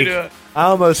love when you like do it. I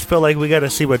almost feel like we got to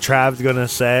see what Trav's gonna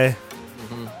say.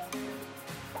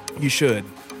 You should.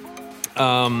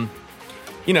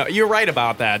 You know, you're right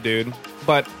about that, dude.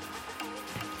 But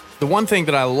the one thing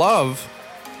that I love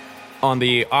on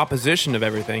the opposition of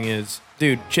everything is,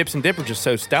 dude, chips and dip are just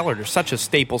so stellar. They're such a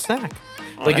staple snack.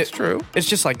 Like that's true. It's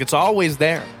just like it's always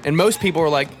there, and most people are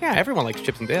like, yeah, everyone likes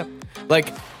chips and dip.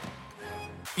 Like,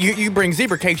 you bring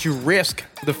zebra cakes, you risk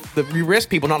you risk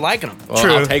people not liking them. Well,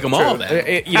 True, I'll take them all true.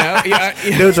 then. You know,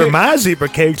 yeah. Those are my zebra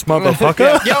cakes,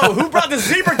 motherfucker. Yo, who brought the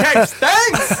zebra cakes?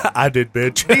 Thanks. I did,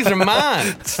 bitch. These are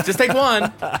mine. Just take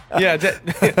one. Yeah,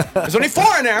 there's only 4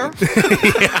 in there.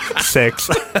 6.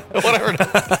 Whatever.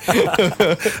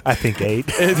 I think 8.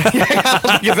 Ain't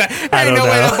don't no way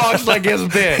know. that box is like this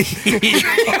big.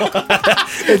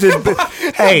 It's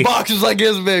just, hey, Box is like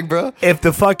this big, bro. if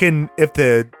the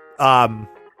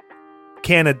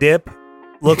can of dip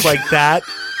looked like that,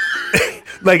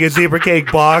 like a zebra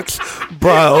cake box,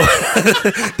 bro,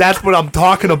 that's what I'm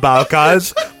talking about,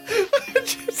 guys.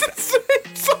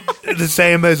 The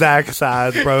same exact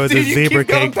size, bro, as a zebra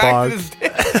cake box.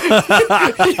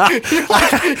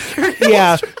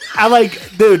 Yeah, I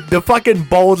like, dude, the fucking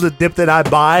bowls of dip that I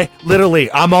buy,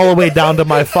 literally, I'm all the way down to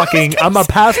my fucking, I'm gonna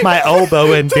pass my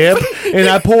elbow in dip, and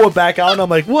I pull it back out, and I'm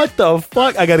like, what the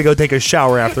fuck? I gotta go take a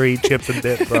shower after I eat chips and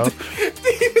dip, bro. You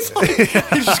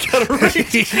just gotta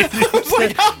reach. I was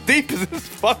like, how deep is this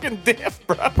fucking dip,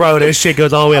 bro? Bro, this shit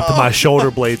goes all the way up to my shoulder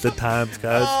blades at times,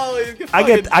 guys.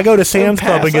 I go to Sam's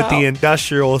Club and get the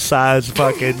industrial size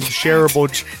fucking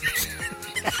shareable chips.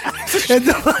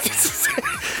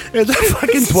 It's a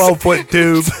fucking 12-foot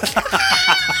tube.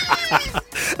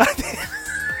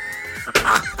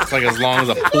 It's like as long as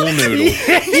a pool noodle. You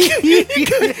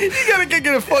gotta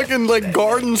get a fucking like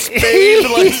garden spade.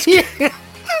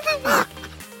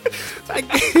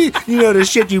 Like, You know the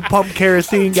shit you pump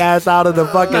kerosene gas out of the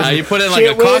fucking. Nah, you put it in like a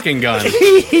shit with? caulking gun.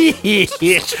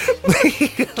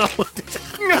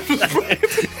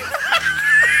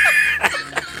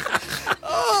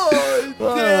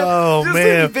 Oh just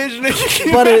man! envisioning,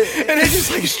 But it- and they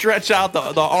just like stretch out the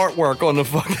artwork on the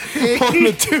fucking on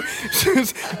the two.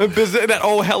 That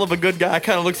old hell of a good guy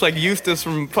kind of looks like Eustace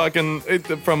from fucking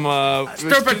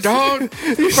Stupid dog.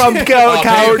 From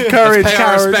Coward Courage, Let's pay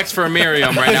our Coward. respects for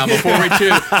Miriam right now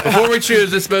before we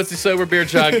choose this mostly sober beer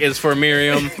chug is for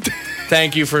Miriam.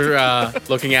 Thank you for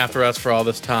looking after us for all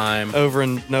this time. over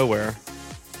in nowhere.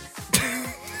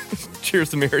 Cheers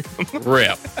to Miriam.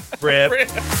 Rip. Rip.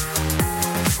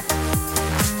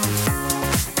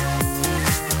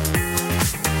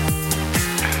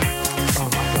 Oh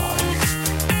my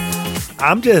god.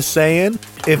 I'm just saying,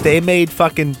 if they made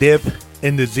fucking dip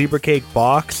in the zebra cake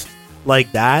box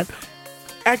like that,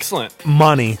 Excellent.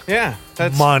 money, Yeah.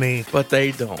 That's money. But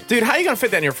they don't. Dude, how you gonna fit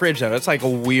that in your fridge though? That's like a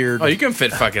weird. Oh, you can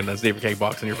fit fucking a zebra cake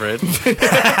box in your fridge.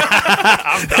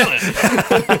 I've done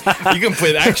it. You can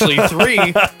put actually 3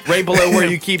 right below where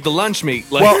you keep the lunch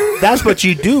meat. Like, Well, that's what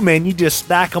you do, man. You just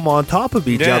stack them on top of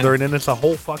each Yeah. other, and then it's a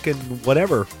whole fucking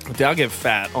whatever. dude, I'll get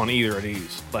fat on either of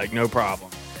these. Like, no problem.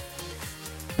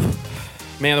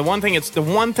 Man, the one thing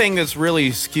that's really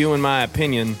skewing my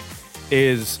opinion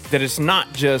is that it's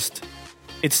not just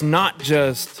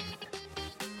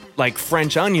like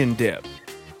French onion dip.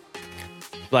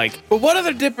 Like But what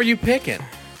other dip are you picking?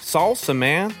 salsa,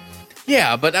 man.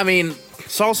 Yeah, but I mean,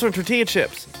 Salsa and tortilla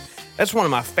chips. That's one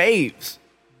of my faves.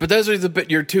 but those are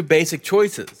your two basic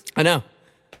choices. I know.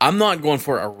 I'm not going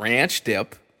for a ranch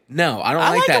dip. No, I don't I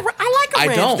like like that. I like a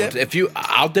ranch don't. dip.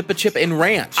 I'll dip a chip in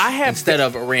ranch. I have instead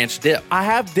of a ranch dip. I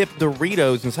have dipped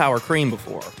Doritos in sour cream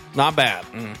before. Not bad.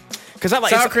 Because I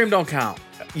like Sour cream don't count.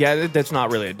 Yeah, that's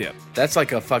not really a dip. That's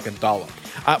like a fucking dollop.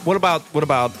 What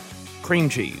about cream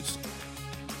cheese?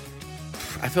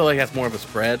 I feel like that's more of a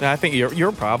spread. I think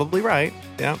you're probably right.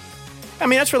 Yeah. I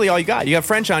mean, that's really all you got. You have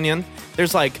French onion.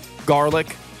 There's like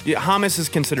garlic. Yeah, hummus is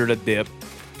considered a dip.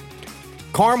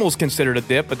 Caramel's considered a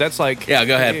dip, but that's like Yeah,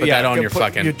 go ahead. Put that on your put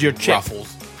fucking your chip.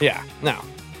 ruffles. Yeah, no.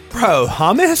 Bro,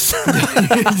 hummus?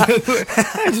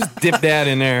 Just dip that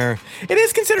in there. It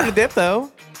is considered a dip,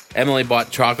 though. Emily bought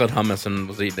chocolate hummus and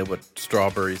was eating it with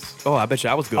strawberries. Oh, I bet you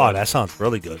that was good. Oh, that sounds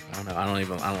really good. I don't know. I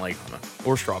don't like hummus.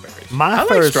 Or strawberries. My I like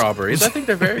first, strawberries. I think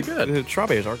they're very good.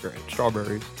 Strawberries are great.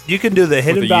 Strawberries. you can do the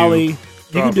Hidden a U. Valley. You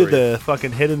can do Strawberry. the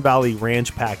fucking Hidden Valley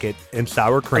Ranch packet in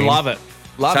sour cream. I love it.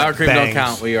 Love Sour it. cream Bangs. don't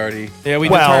count. We already. Yeah, we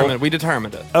Well-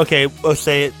 determined it. Okay, we'll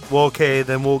say it. Well, okay,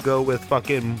 then we'll go with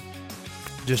fucking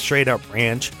just straight up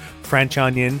ranch, French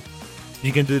onion.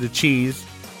 You can do the cheese.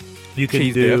 You can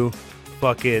Cheese do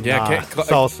fucking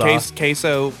salsa,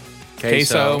 queso.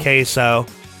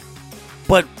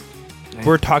 But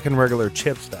we're talking regular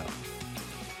chips, though.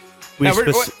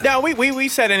 We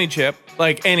said any chip,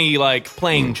 like any like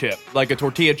plain chip, like a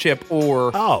tortilla chip or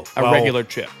a regular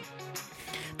chip,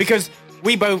 because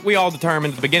we all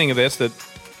determined at the beginning of this that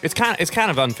it's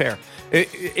kind of unfair.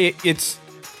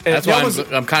 That's why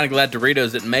I'm kind of glad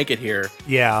Doritos didn't make it here.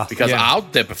 Yeah, Because I'll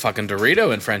dip a fucking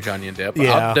Dorito in French onion dip.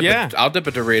 Yeah. I'll dip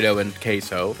a Dorito in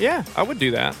queso. Yeah, I would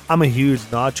do that. I'm a huge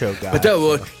nacho guy. But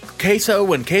though, queso,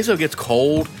 when queso gets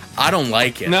cold, I don't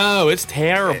like it. No, it's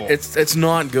terrible. It's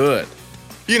not good.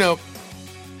 You know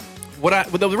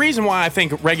the reason why I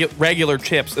think regular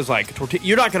chips is like tortilla.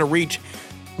 You're not going to reach.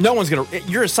 No one's going to.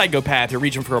 You're a psychopath. You're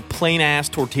reaching for a plain ass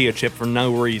tortilla chip for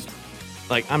no reason.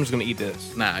 Like, I'm just going to eat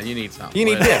this. Nah, you need something. You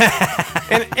need dip.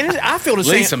 and I feel the At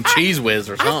same. least some Cheese Whiz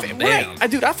or something. Damn.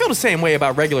 Dude, I feel the same way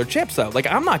about regular chips though.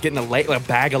 Like, I'm not getting a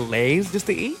bag of Lay's just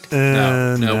to eat.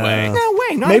 No way. No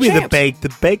way. Not Maybe a chance.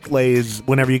 the baked Lay's.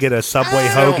 Whenever you get a Subway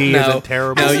hoagie, isn't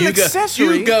terrible. No, It's an you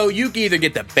accessory. You either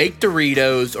get the baked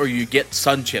Doritos or you get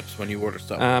Sun Chips when you order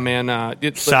something. Man,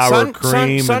 Sour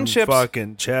cream sun and chips,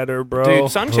 fucking cheddar, bro. dude.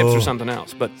 Sun chips Oh. are something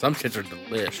else. But Some chips are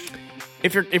delish.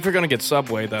 if you're gonna get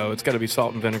Subway though, it's got to be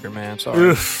salt and vinegar, man. Sorry.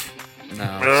 Oof. No.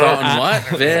 Salt and what?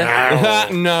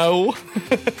 Vin? No.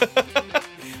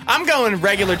 I'm going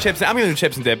regular chips. I'm going to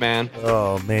chips and dip, man.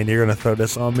 Oh man, you're gonna throw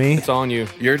this on me? It's on you.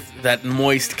 You're that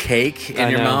moist cake in I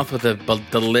your know. mouth with a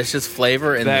delicious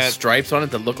flavor and the That- stripes on it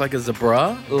that look like a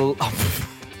zebra.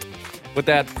 With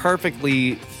that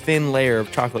perfectly thin layer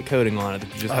of chocolate coating on it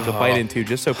that you just have to bite into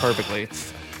just so perfectly.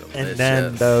 And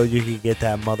then though, you can get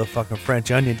that motherfucking French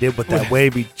onion dip with that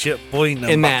wavy chip, boy.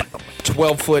 In that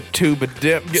 12-foot tube of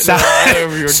dip. getting all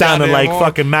over your Sounded goddamn like arm.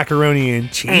 fucking macaroni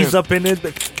and cheese up in it.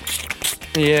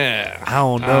 But Yeah. I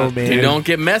don't know, man. You don't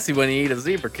get messy when you eat a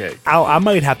zebra cake. I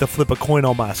might have to flip a coin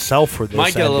on myself for this.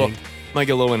 Might get a ending.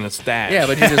 little in the stash. Yeah,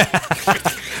 but you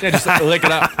just Yeah, just lick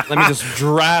it up. Let me just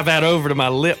drive that over to my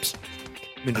lips.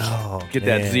 Let me just get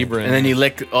that man. zebra in. and then you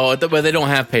lick. Oh, but they don't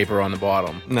have paper on the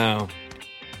bottom. No.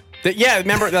 Yeah,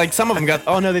 remember, like some of them got.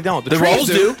 Oh no, they don't. The trees rolls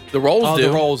do. The rolls Oh, do.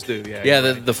 the rolls do. Yeah. Yeah, you're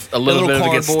a right. little little bit of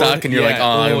it gets cardboard, stuck, and you're like, yeah.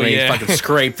 oh, Oh, let me yeah. fucking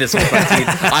scrape this with my teeth.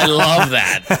 I love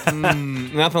that.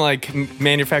 Nothing like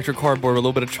manufactured cardboard with a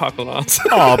little bit of chocolate on.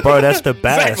 Oh, bro, that's the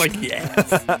best. Like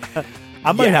yes,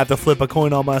 I might have to flip a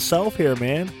coin on myself here,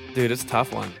 man. dude, it's a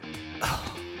tough one.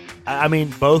 I mean,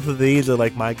 both of these are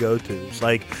like my go-tos.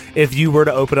 Like, if you were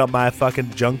to open up my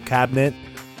fucking junk cabinet,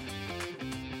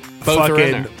 Both are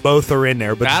in there. both are in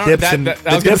there. But I the don't- dip's in that- the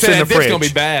I was gonna dip's say in the that dip's fridge. gonna be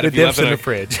bad The if you dip's left it in the there.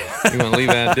 fridge. You gonna leave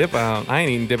that dip out? I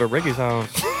ain't eating dip at Ricky's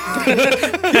house.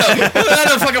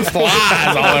 That fucking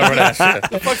flies all over that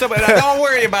shit. Fucked up. Don't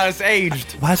worry about it. It's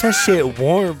aged. Why is that shit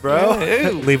warm, bro? Yeah,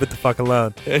 ew. Leave it the fuck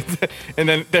alone. And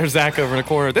then there's Zach over in the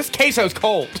corner. This queso's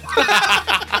cold.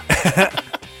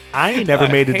 I ain't never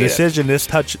made a hate it. decision this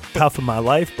tough in my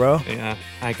life, bro. Yeah,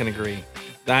 I can agree.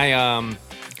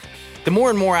 The more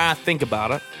and more I think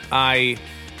about it, I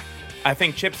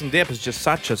think chips and dip is just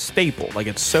such a staple. Like,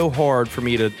 it's so hard for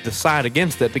me to decide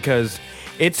against it because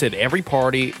it's at every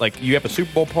party. Like, you have a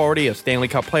Super Bowl party, a Stanley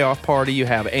Cup playoff party, you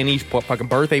have any fucking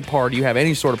birthday party, you have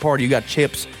any sort of party, you got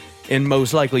chips and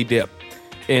most likely dip.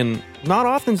 And not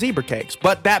often zebra cakes,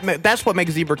 but that's what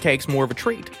makes zebra cakes more of a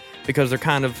treat because they're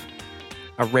kind of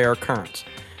a rare occurrence.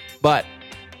 But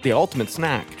the ultimate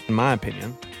snack, in my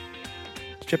opinion,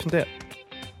 is chips and dip.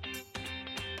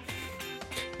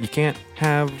 You can't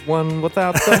have one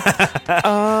without the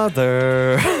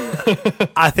other.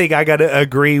 I think I got to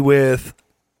agree with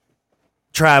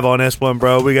Trav on this one,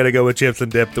 bro. We got to go with chips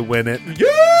and dip to win it.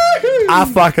 I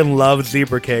fucking love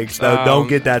zebra cakes, though. Don't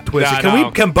get that twisted.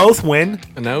 no. Can both win?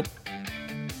 Nope.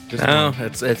 Just No,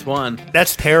 it's one.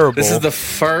 That's terrible. This is the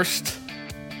first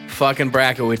fucking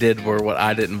bracket we did where what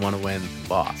I didn't want to win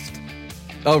lost.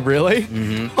 Oh, really?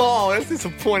 Mm-hmm. Oh, that's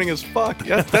disappointing as fuck.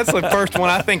 That's the first one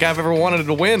I think I've ever wanted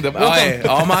to win.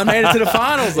 All mine made it to the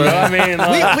finals, though. I mean,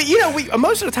 we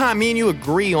most of the time, me and you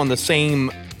agree on the same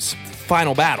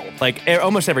final battle. Like,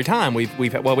 almost every time we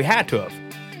had to have.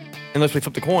 Unless we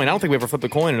flipped a coin. I don't think we ever flipped a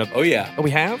coin. oh yeah. Oh,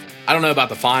 we have? I don't know about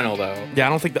the final though. Yeah, I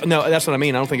don't think. No, that's what I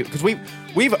mean. I don't think because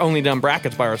we've only done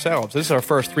brackets by ourselves. This is our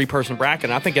first 3-person bracket.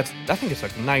 And I think it's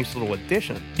a nice little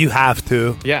addition. You have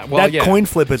to. Yeah, well, that coin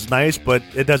flip is nice, but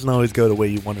it doesn't always go the way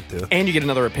you want it to. And you get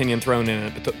another opinion thrown in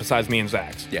it besides me and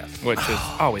Zach's. Yes. Which is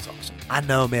always awesome. I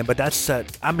know, man, but that's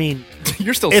I mean,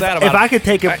 You're still if, sad about if I could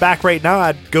take it back right now,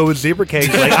 I'd go with zebra cakes.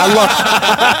 Like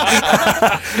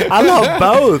I love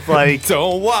both. Like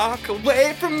Don't walk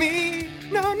away from me.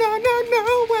 No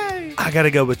way. I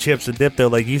gotta go with chips and dip though.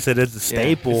 Like you said, it's a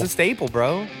staple. It's a staple,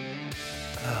 bro.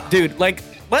 Dude, like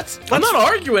let's I'm not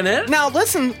arguing it. now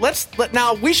listen.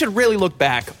 Now we should really look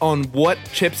back on what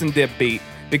chips and dip beat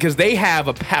because they have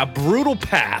a brutal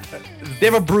path. They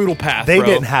have a brutal path. They bro.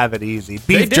 didn't have it easy. Beef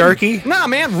didn't. jerky. Nah,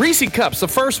 man, Reese Cups, the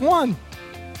first one.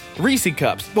 Reese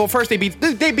Cups. Well, first they beat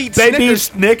They beat Snickers.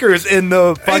 Snickers in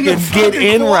the fucking get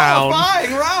in round.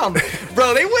 qualifying round.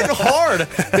 Bro, they went hard.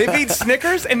 They beat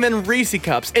Snickers and then Reese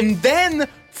Cups and then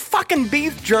fucking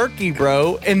beef jerky,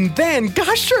 bro, and then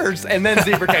Gushers and then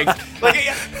zebra cakes. Like,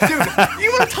 dude,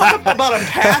 you want to talk about a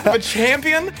path of a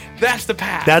champion? That's the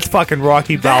path. That's fucking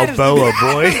Rocky That is the- Balboa,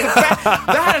 boy.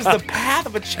 that is the path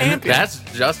of a And champion. that's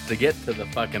just to get to the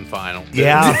fucking final. dude.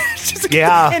 Yeah, Just-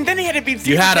 yeah. And then he had to beat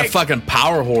zebra You had a cakes. fucking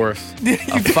power horse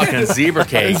of fucking zebra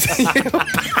cakes.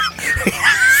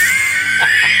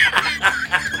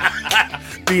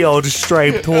 The old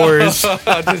striped horse. Just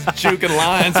juking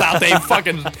lions out they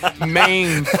fucking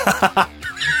Maine. Get the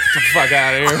fuck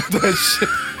out of here. That shit.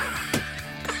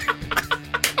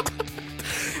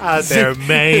 Out there,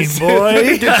 Maine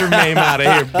boy. Get your name out of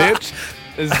here, bitch.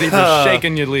 This zebra's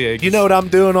shaking your leg. You know what I'm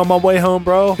doing on my way home,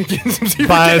 bro? Getting some zebra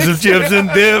Buying cakes. some chips and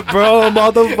dip, bro.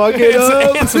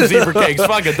 Motherfucking and some zebra cakes.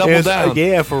 Fuck it, double down.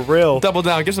 Yeah, for real. Double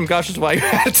down. Get some gushers while you're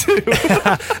at it, too.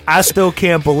 I still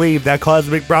can't believe that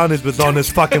Cosmic Brownies was on this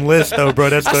fucking list, though, bro.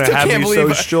 That's I gonna still have can't me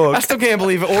believe. so shook. I still can't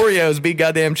believe Oreos beat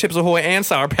goddamn Chips Ahoy and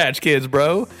Sour Patch Kids,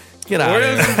 bro. Get out of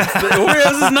here.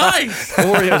 Oreos is nice.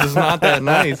 Oreos is not that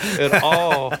nice at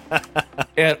all.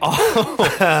 At all.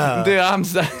 Dude, I'm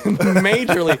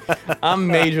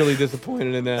majorly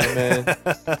disappointed in that, man.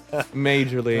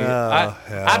 Majorly.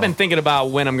 I've been thinking about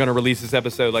when I'm going to release this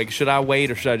episode. Like, should I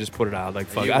wait or should I just put it out? Like,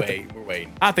 fuck. You I wait. We're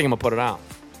waiting. I think I'm going to put it out.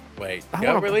 Wait. I You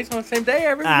gotta wanna- release on the same day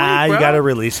every week, You bro. gotta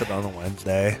release it on a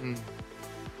Wednesday.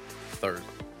 Thursday.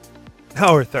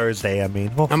 Or Thursday, I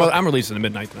mean. Well, I'm releasing at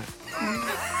midnight tonight.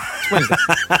 It's Wednesday.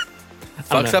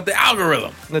 Fucks up the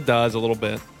algorithm. It does a little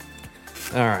bit.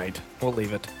 All right. We'll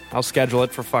leave it. I'll schedule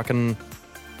it for fucking...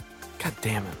 God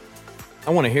damn it.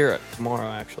 I want to hear it tomorrow,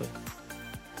 actually.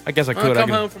 I guess I I'll could. come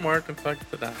home from work and fuck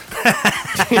it up.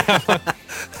 I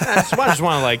just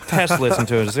want to like test listen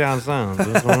to it, see how it sounds.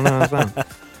 Just wanna know how it sounds.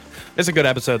 It's a good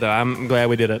episode, though. I'm glad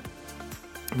we did it.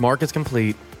 Mark is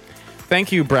complete.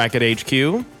 Thank you,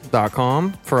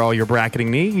 BracketHQ.com, for all your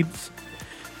bracketing needs.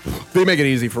 They make it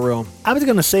easy for real. I was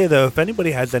gonna say though, if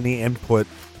anybody has any input,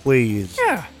 please,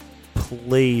 Yeah.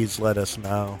 please let us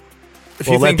know. If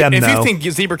Well, you let think them if know. you think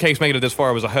zebra cakes making it this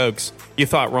far was a hoax, you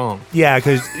thought wrong. Yeah,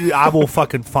 because I will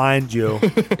fucking find you.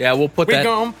 Yeah, we'll put We that.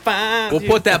 gonna find We'll you.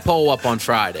 put that poll up on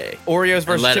Friday. Oreos And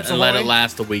versus let Chips it, and let Ahoy. it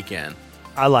last the weekend.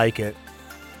 I like it.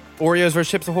 Oreos versus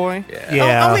Chips Ahoy. Yeah.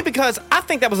 Yeah. Only because I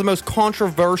think that was the most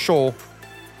controversial.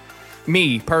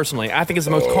 Me personally, I think it's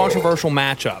the most controversial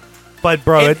matchup. But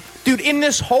bro, Dude, in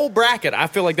this whole bracket, I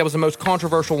feel like that was the most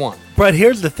controversial one. but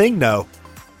here's the thing though.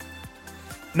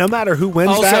 No matter who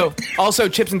wins Also,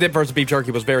 chips and dip versus beef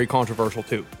jerky was very controversial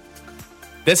too.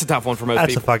 That's a tough one for most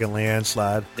that's a people. fucking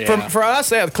landslide. Yeah. For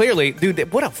us, clearly,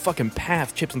 dude, what a fucking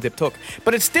path chips and dip took.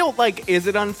 But it's still like, is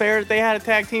it unfair that they had a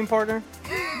tag team partner?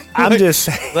 I'm just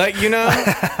saying, Like, you know,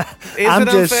 is I'm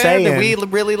it just unfair that saying. we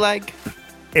really like?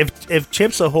 if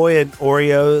Chips Ahoy and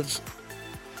Oreos,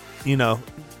 you know,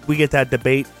 we get that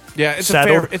debate Yeah, it's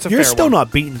settled. a fair. It's a You're fair still one.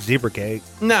 not beating zebra cake.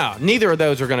 No, neither of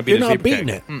those are going to beat You're a not zebra beating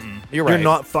cake. it. You're right. You're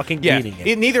not fucking beating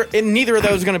it. Neither of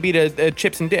those are going to beat a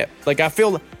chips and dip. Like I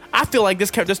feel like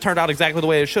this turned out exactly the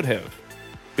way it should have,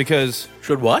 because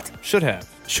Should what? should have.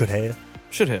 Should have.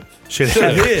 Should have. Should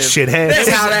have. That's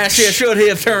how that shit should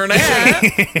have turned out.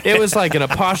 It was like an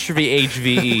apostrophe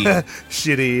HVE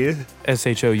Should have.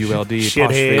 SHOULD Shit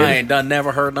apostrophe. I ain't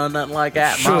never heard nothing like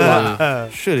that in my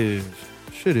life. Should have.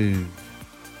 Should have.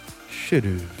 Should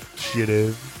have. Should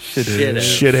have. Should Shit have.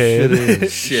 Should have.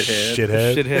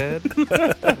 Shithead. Should have.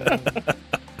 Shithead.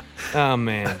 Oh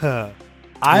man.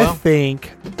 I Well-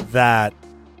 think that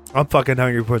I'm fucking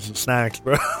hungry for some snacks,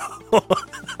 bro.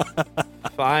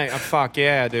 Fuck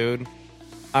yeah, dude.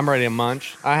 I'm ready to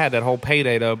munch. I had that whole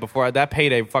payday though. Before that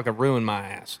payday fucking ruined my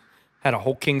ass. Had a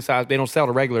whole king size. They don't sell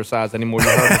the regular size anymore. You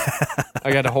heard me.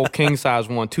 I got a whole king size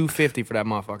one. $2.50 for that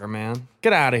motherfucker, man.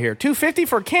 Get out of here. $2.50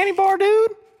 for a candy bar,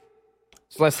 dude.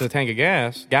 It's less than a tank of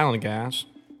gas, gallon of gas.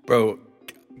 Bro,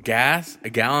 a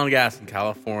gallon of gas in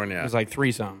California It was like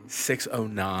 $3 something.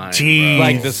 $6.09. Jeez.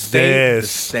 Like the state- The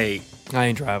state. I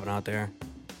ain't driving out there.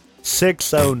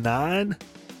 609.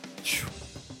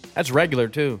 That's regular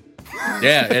too.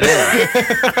 Yeah, it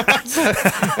is.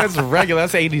 That's regular.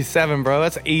 That's 87, bro.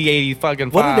 That's E80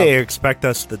 fucking 5. What do they expect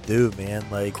us to do, man?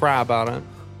 Like, Cry about it.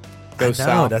 Go I know,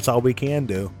 south. that's all we can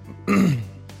do.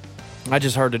 I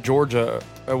just heard that Georgia,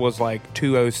 it was like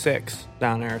 206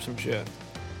 down there or some shit.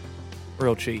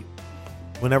 Real cheap.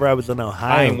 Whenever I was in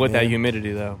Ohio, I ain't with that man,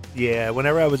 humidity though. Yeah,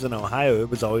 whenever I was in Ohio, it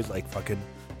was always like fucking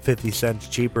 50 cents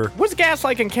cheaper. What's gas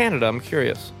like in Canada? I'm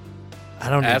curious. I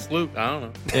don't know. Ask Luke. I don't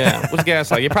know. Yeah, what's gas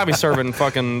like? You're probably serving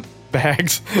fucking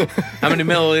bags. How many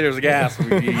milliliters of gas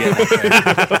would you get?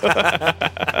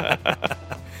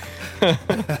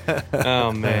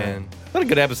 Oh man, what a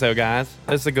good episode, guys.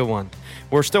 This is a good one.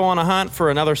 We're still on a hunt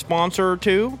for another sponsor or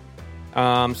two.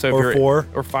 So if Or you're 4.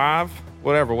 or 5,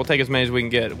 whatever. We'll take as many as we can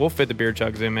get. We'll fit the beer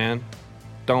chugs in, man.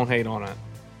 Don't hate on it.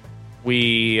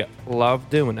 We love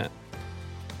doing it.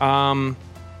 I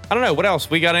don't know. What else?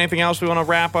 We got anything else we want to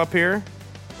wrap up here?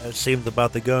 It seems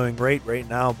about the going rate right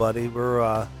now, buddy. We're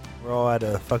all at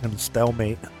a fucking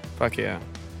stalemate. Fuck yeah.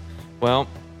 Well,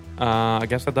 I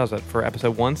guess that does it for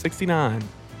episode 169.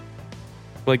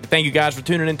 We'd like to thank you guys for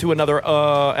tuning into another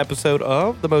episode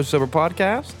of the Most Sober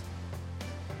Podcast.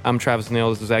 I'm Travis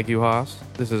Neal. This is Zach Uhas.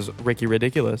 This is Ricky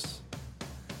Ridiculous.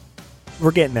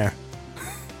 We're getting there.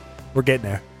 We're getting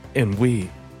there. And we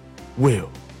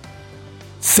will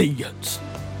see you.